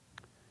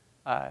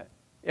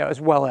 as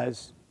well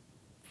as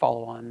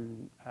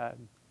follow-on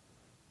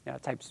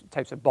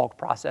types of bulk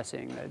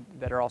processing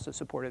that are also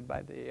supported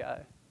by the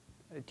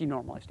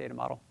denormalized data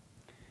model.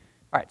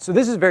 All right, so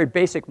this is a very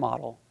basic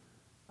model.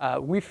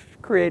 We've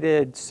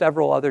created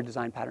several other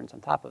design patterns on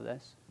top of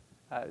this,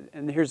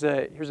 and here's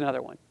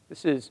another one.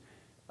 This is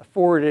a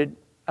forward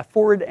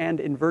and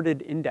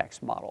inverted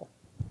index model.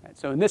 Right,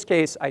 so in this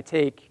case, I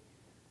take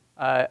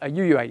a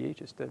UUID,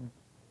 just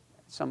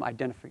some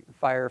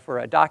identifier for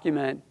a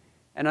document,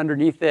 and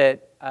underneath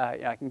it,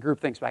 I can group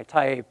things by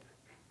type,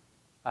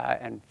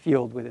 and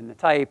field within the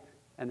type,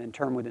 and then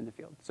term within the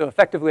field. So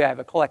effectively, I have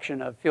a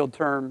collection of field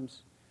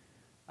terms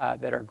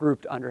that are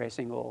grouped under a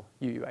single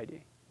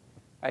UUID.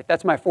 Right,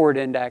 that's my forward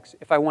index.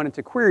 If I wanted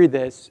to query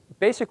this,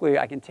 basically,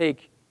 I can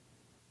take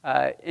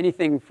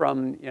anything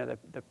from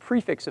the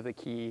prefix of the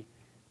key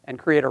and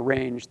create a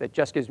range that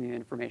just gives me the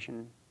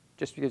information,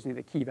 just gives me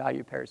the key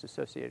value pairs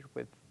associated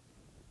with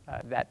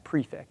that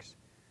prefix.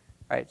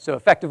 Right, so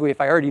effectively, if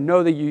I already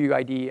know the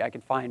UUID, I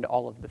can find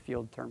all of the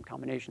field term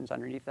combinations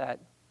underneath that.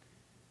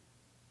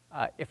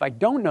 If I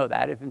don't know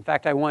that, if in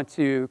fact I want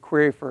to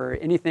query for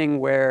anything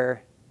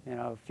where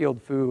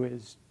field foo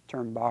is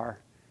term bar,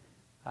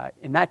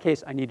 in that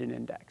case I need an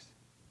index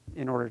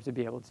in order to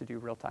be able to do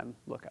real-time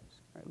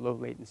lookups, right? Low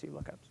latency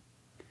lookups.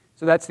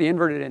 So that's the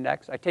inverted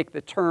index. I take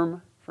the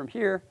term from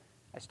here,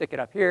 I stick it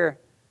up here,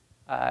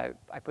 I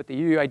put the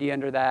UUID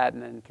under that,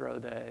 and then throw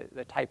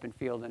the type and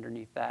field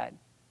underneath that.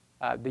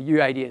 The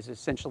UUID is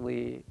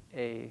essentially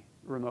a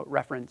remote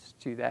reference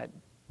to that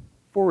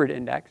forward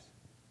index.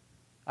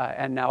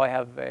 And now I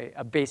have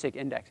a basic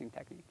indexing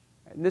technique.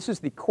 And this is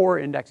the core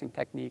indexing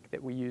technique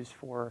that we use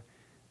for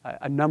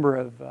a number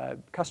of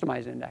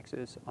customized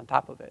indexes on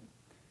top of it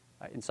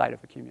inside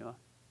of Accumulo.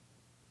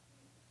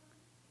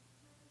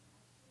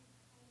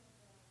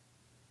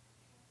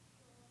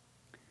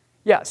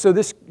 Yeah,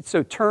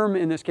 so term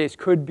in this case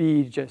could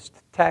be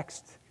just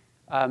text.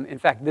 In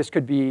fact, this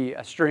could be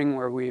a string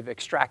where we've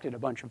extracted a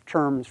bunch of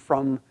terms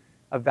from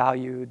a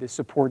value. This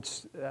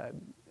supports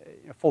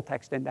full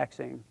text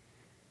indexing.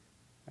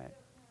 Right. So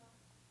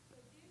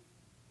this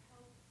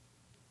helps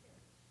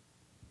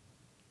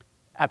search.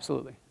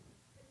 Absolutely.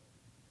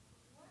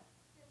 What's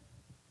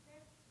the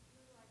first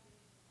utilization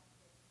of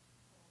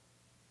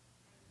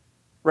this?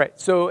 Right.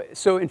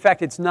 So in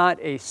fact, it's not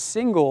a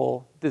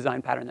single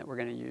design pattern that we're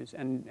going to use.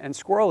 And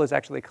Sqrrl is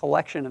actually a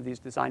collection of these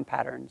design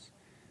patterns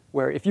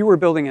where if you were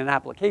building an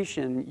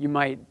application, you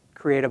might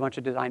create a bunch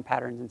of design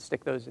patterns and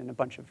stick those in a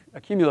bunch of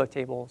Accumulo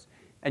tables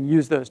and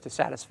use those to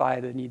satisfy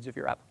the needs of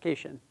your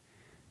application.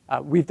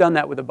 We've done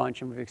that with a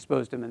bunch, and we've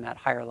exposed them in that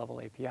higher level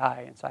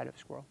API inside of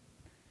Sqrrl.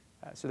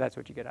 So that's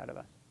what you get out of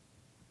us.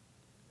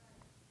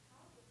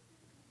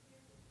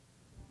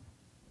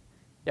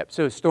 Yep,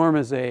 so Storm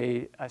is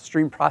a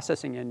stream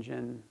processing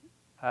engine.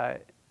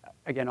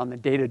 Again, on the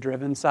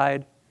data-driven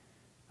side,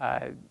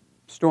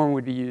 Storm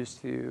would be used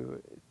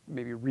to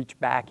maybe reach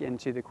back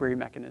into the query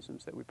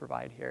mechanisms that we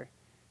provide here.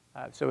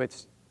 So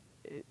it's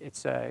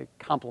a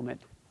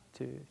complement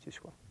to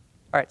Sqrrl. All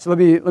right, so let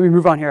me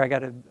move on here.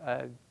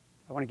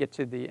 I want to get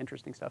to the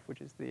interesting stuff,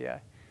 which is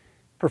the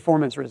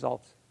performance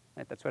results.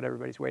 Right? That's what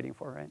everybody's waiting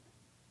for, right?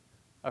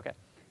 Okay.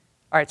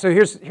 All right, so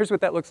here's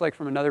what that looks like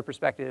from another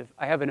perspective.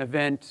 I have an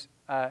event.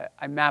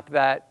 I map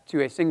that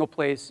to a single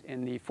place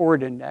in the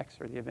forward index,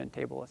 or the event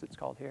table as it's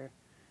called here.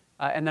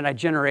 And then I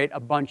generate a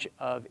bunch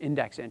of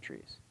index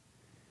entries.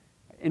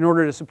 In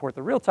order to support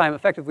the real time,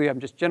 effectively, I'm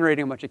just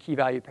generating a bunch of key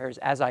value pairs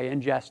as I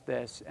ingest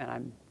this, and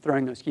I'm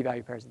throwing those key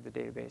value pairs at the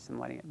database and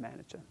letting it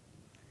manage them.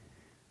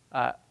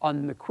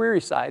 On the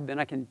query side, then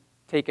I can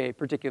take a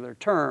particular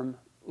term,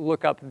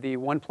 look up the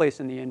one place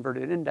in the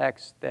inverted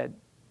index that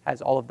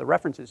has all of the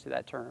references to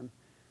that term,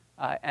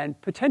 and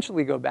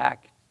potentially go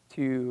back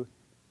to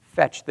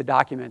fetch the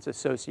documents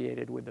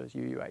associated with those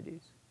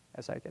UUIDs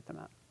as I get them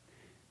out.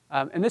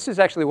 And this is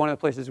actually one of the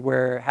places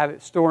where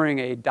storing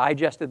a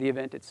digest of the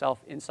event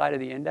itself inside of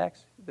the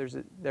index,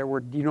 there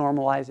we're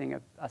denormalizing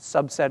a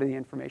subset of the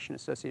information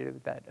associated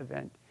with that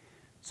event,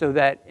 so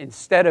that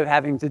instead of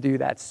having to do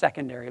that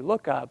secondary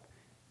lookup,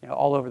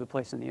 all over the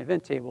place in the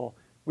event table,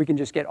 we can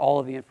just get all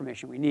of the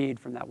information we need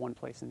from that one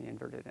place in the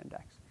inverted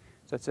index.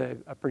 So it's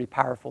a pretty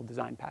powerful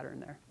design pattern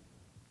there.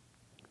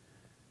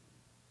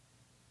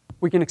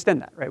 We can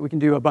extend that, right? We can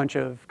do a bunch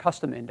of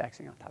custom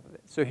indexing on top of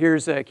it. So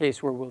here's a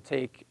case where we'll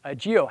take a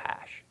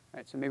geohash,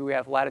 right? So maybe we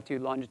have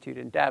latitude, longitude,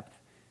 and depth.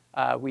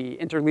 We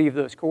interleave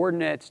those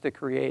coordinates to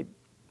create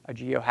a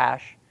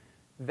geohash.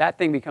 That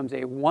thing becomes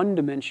a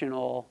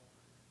one-dimensional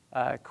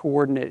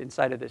coordinate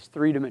inside of this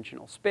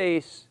three-dimensional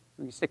space.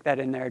 We can stick that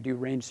in there, do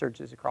range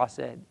searches across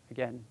it.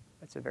 Again,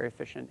 that's a very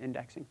efficient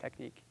indexing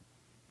technique.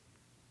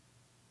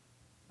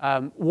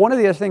 One of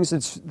the other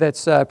things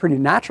that's pretty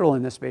natural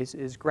in this space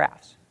is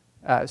graphs.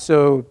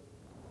 So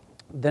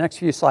the next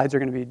few slides are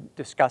going to be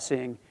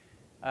discussing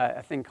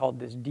a thing called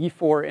this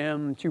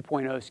D4M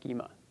 2.0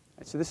 schema.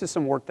 So this is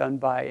some work done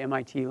by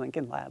MIT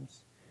Lincoln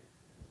Labs.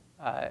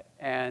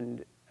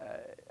 And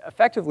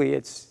effectively,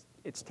 it's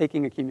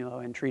taking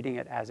Accumulo and treating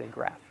it as a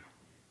graph.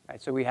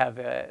 Right, so we have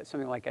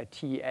something like a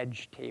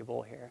T-edge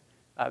table here.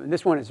 And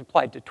this one is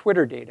applied to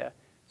Twitter data.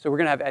 So we're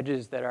going to have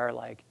edges that are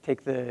like,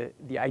 take the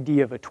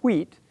ID of a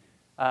tweet,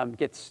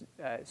 gets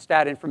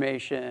stat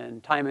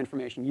information, time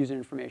information, user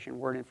information,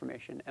 word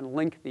information, and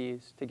link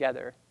these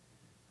together.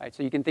 Right,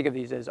 so you can think of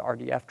these as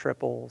RDF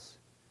triples.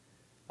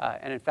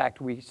 And in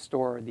fact, we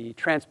store the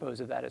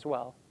transpose of that as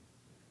well.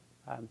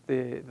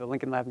 The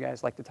Lincoln Lab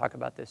guys like to talk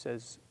about this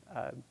as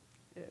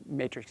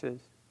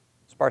matrices,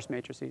 sparse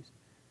matrices.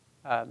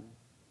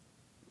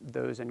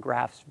 Those and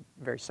graphs,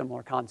 very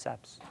similar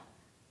concepts.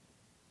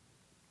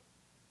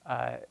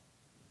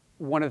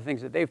 One of the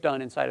things that they've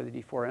done inside of the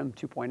D4M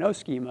 2.0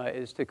 schema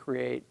is to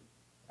create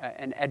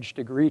an edge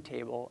degree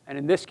table. And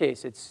in this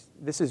case,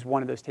 this is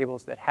one of those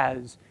tables that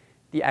has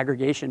the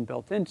aggregation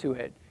built into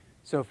it.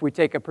 So if we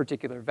take a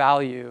particular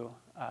value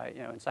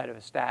inside of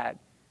a stat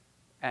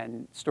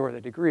and store the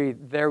degree,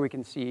 there we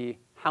can see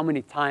how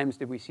many times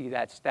did we see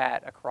that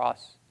stat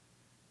across,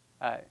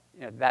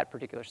 that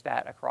particular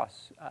stat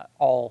across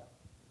all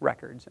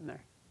records in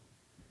there.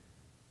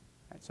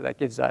 Right, so that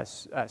gives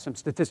us some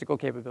statistical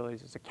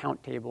capabilities. It's a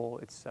count table.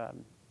 It's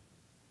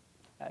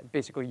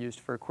basically used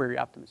for query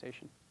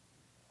optimization.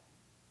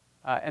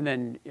 And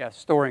then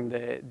storing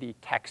the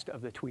text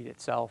of the tweet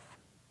itself.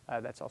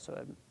 That's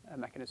also a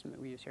mechanism that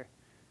we use here.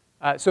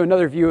 So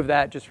another view of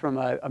that just from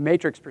a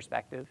matrix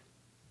perspective.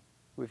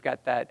 We've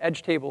got that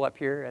edge table up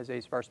here as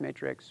a sparse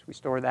matrix. We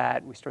store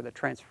that. We store the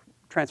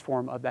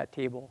transform of that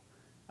table.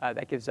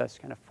 That gives us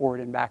kind of forward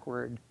and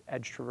backward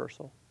edge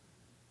traversal.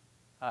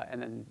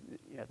 And then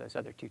those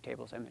other two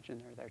tables I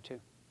mentioned are there too.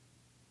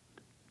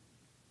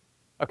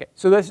 OK,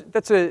 so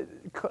that's a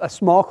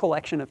small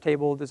collection of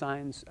table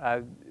designs.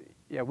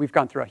 We've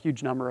gone through a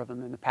huge number of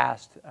them in the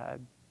past.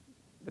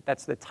 But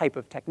that's the type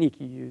of technique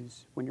you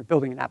use when you're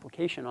building an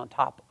application on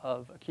top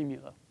of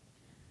Accumulo.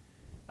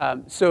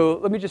 So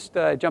let me just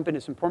jump into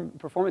some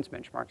performance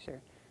benchmarks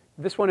here.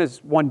 This one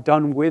is one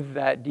done with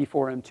that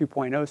D4M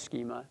 2.0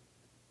 schema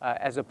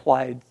as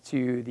applied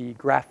to the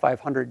Graph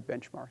 500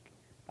 benchmark.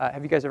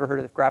 Have you guys ever heard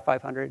of the Graph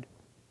 500?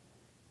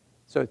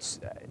 So it's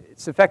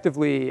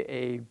effectively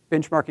a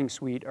benchmarking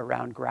suite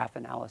around graph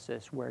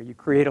analysis where you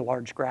create a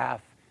large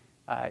graph,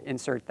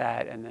 insert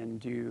that, and then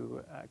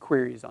do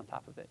queries on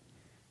top of it.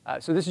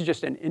 So this is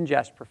just an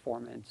ingest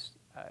performance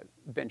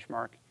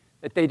benchmark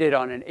that they did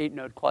on an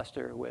 8-node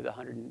cluster with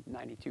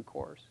 192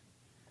 cores.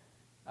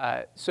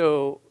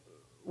 So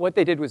what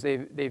they did was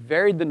they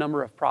varied the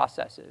number of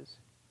processes,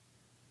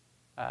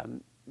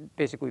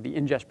 basically the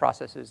ingest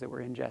processes that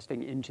were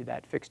ingesting into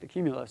that fixed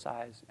Accumulo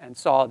size, and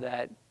saw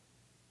that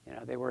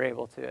they were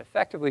able to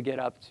effectively get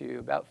up to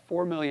about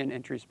 4 million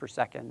entries per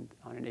second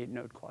on an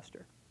 8-node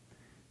cluster.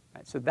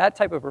 Right, so that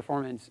type of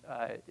performance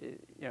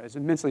is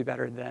immensely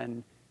better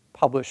than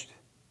published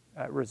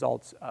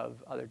results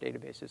of other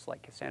databases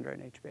like Cassandra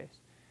and HBase.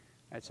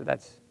 Right, so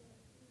that's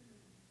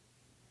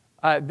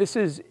this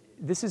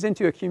is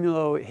into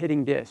Accumulo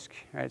hitting disk.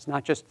 Right? It's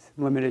not just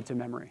limited to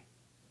memory.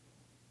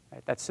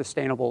 Right? That's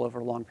sustainable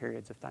over long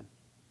periods of time.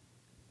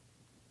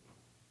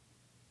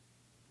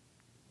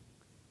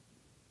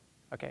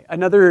 Okay,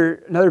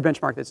 another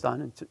benchmark that's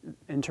done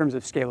in terms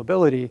of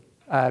scalability.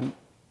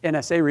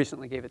 NSA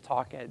recently gave a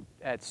talk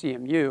at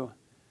CMU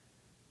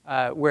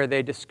where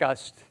they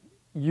discussed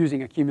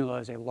using Accumulo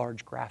as a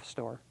large graph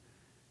store.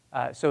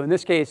 So in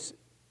this case,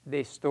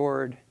 they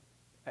stored,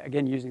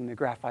 again using the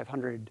Graph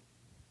 500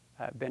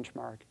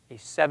 benchmark, a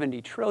 70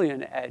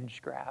 trillion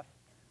edge graph,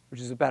 which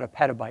is about a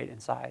petabyte in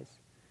size,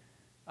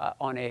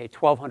 on a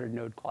 1,200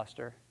 node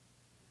cluster.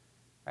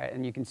 Right,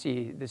 and you can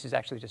see this is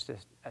actually just a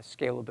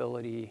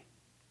scalability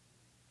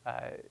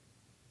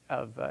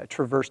of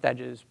traversed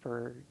edges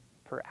per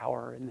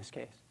hour in this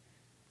case.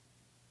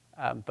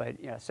 But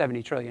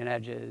 70 trillion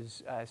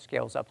edges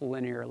scales up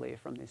linearly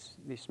from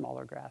these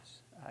smaller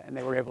graphs. And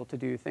they were able to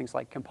do things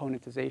like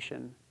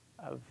componentization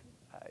of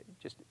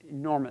just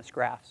enormous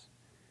graphs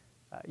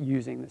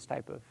using this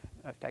type of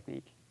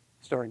technique,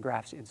 storing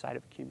graphs inside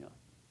of Accumulo.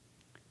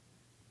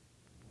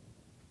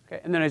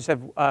 Okay, and then I just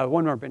have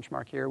one more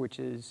benchmark here, which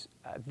is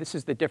this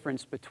is the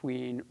difference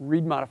between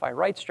read, modify,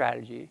 write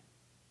strategy,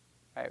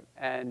 right,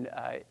 and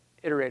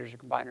iterators or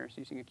combiners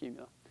using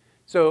Accumulo.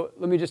 So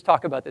let me just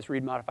talk about this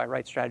read, modify,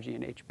 write strategy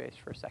in HBase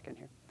for a second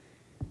here.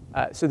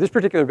 So this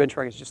particular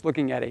benchmark is just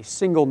looking at a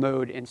single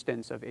node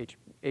instance of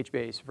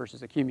HBase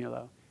versus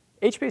Accumulo.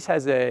 HBase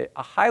has a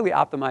highly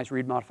optimized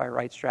read, modify,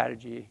 write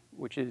strategy,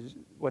 which is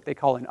what they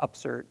call an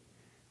upsert,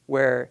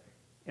 where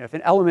if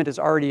an element is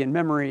already in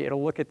memory,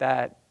 it'll look at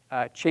that,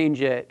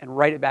 change it, and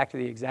write it back to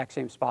the exact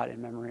same spot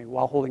in memory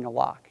while holding a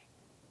lock.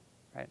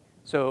 Right?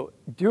 So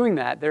doing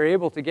that, they're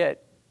able to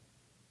get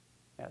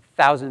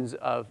thousands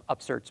of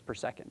upserts per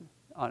second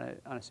on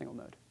a single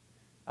node,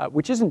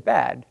 which isn't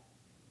bad,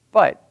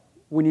 but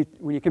when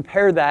you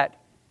compare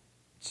that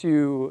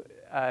to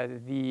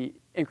the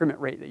increment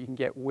rate that you can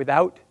get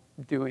without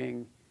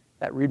doing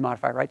that read,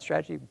 modify, write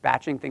strategy,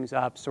 batching things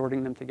up,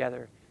 sorting them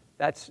together,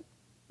 that's,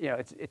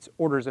 it's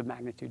orders of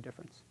magnitude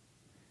difference.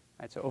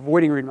 Right? So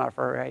avoiding read,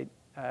 modify, write,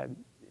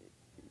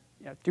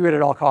 do it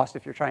at all costs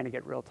if you're trying to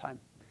get real time.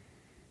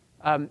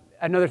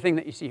 Another thing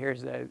that you see here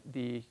is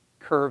the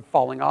curve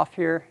falling off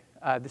here.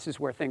 This is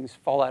where things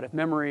fall out of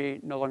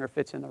memory, no longer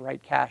fits in the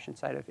write cache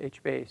inside of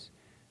HBase.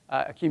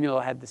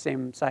 Accumulo had the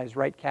same size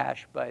write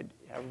cache, but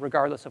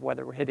regardless of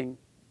whether we're hitting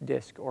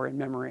disk or in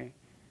memory,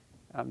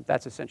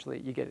 that's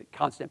essentially, you get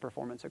constant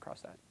performance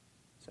across that.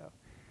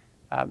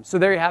 So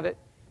there you have it.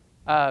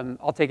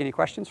 I'll take any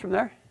questions from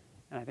there.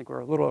 And I think we're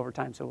a little over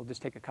time, so we'll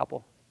just take a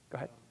couple. Go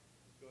ahead.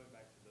 Going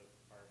back to the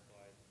prior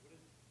slide, when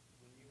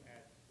you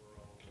add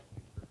Sqrrl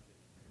encryption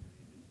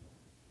and the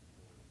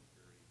additional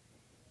security,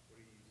 what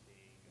are you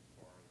seeing as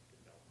far as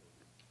the deltas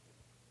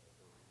or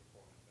performance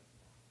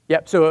benchmarks?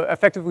 Yep, so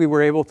effectively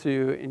we're able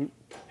to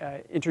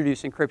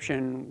introduce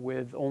encryption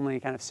with only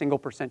kind of single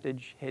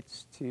percentage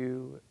hits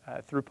to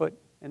throughput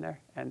in there,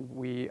 and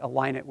we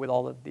align it with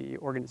all of the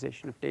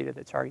organization of data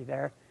that's already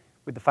there,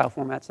 with the file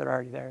formats that are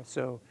already there.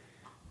 So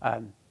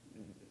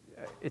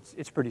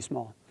it's pretty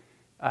small.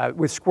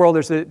 With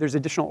Sqrrl, there's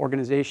additional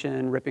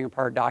organization, ripping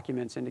apart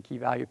documents into key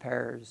value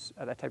pairs,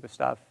 that type of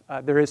stuff.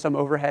 There is some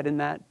overhead in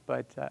that,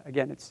 but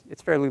again,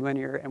 it's fairly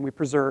linear, and we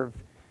preserve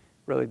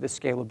really the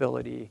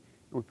scalability.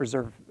 We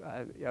preserve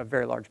a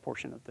very large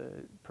portion of the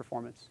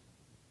performance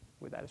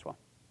with that as well.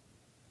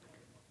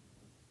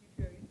 If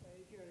you're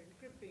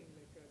encrypting,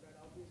 that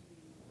obviously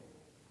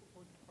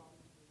put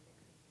problems with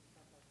mixing and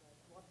stuff like that.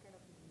 What kind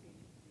of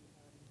limitations do you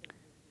have in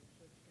terms of your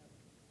search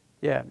calculations?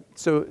 Yeah,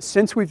 so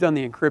since we've done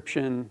the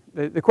encryption,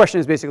 the question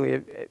is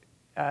basically,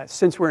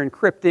 since we're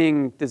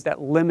encrypting, does that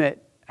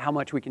limit how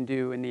much we can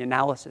do in the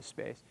analysis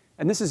space?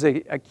 And this is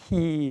a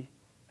key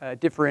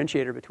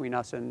differentiator between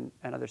us and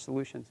other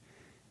solutions.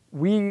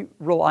 We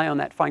rely on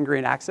that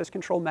fine-grained access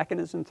control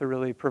mechanism to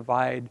really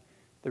provide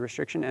the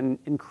restriction.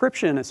 And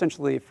encryption,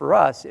 essentially, for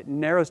us, it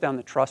narrows down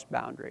the trust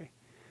boundary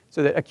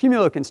so that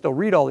Accumulo can still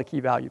read all the key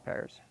value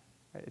pairs.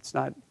 Right? It's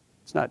not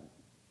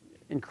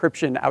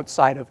encryption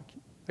outside of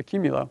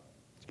Accumulo.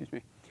 Excuse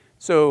me.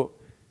 So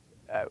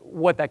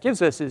what that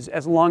gives us is,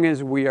 as long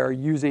as we are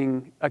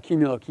using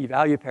Accumulo key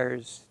value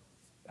pairs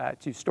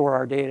to store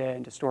our data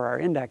and to store our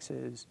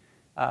indexes,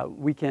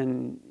 we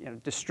can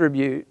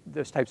distribute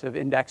those types of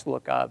index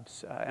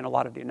lookups and a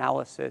lot of the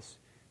analysis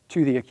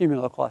to the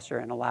Accumulo cluster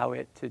and allow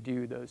it to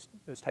do those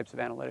types of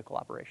analytical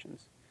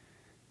operations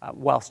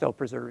while still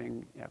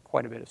preserving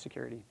quite a bit of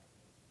security.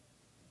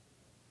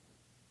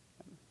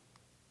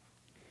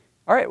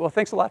 All right, well,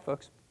 thanks a lot,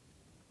 folks.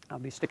 I'll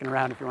be sticking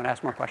around if you want to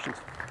ask more questions.